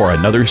Channel for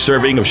another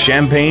serving of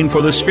champagne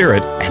for the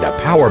spirit and a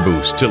power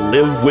boost to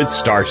live with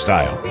Star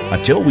Style.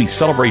 Until we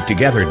celebrate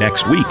together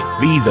next week,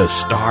 be the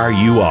star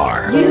you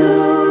are.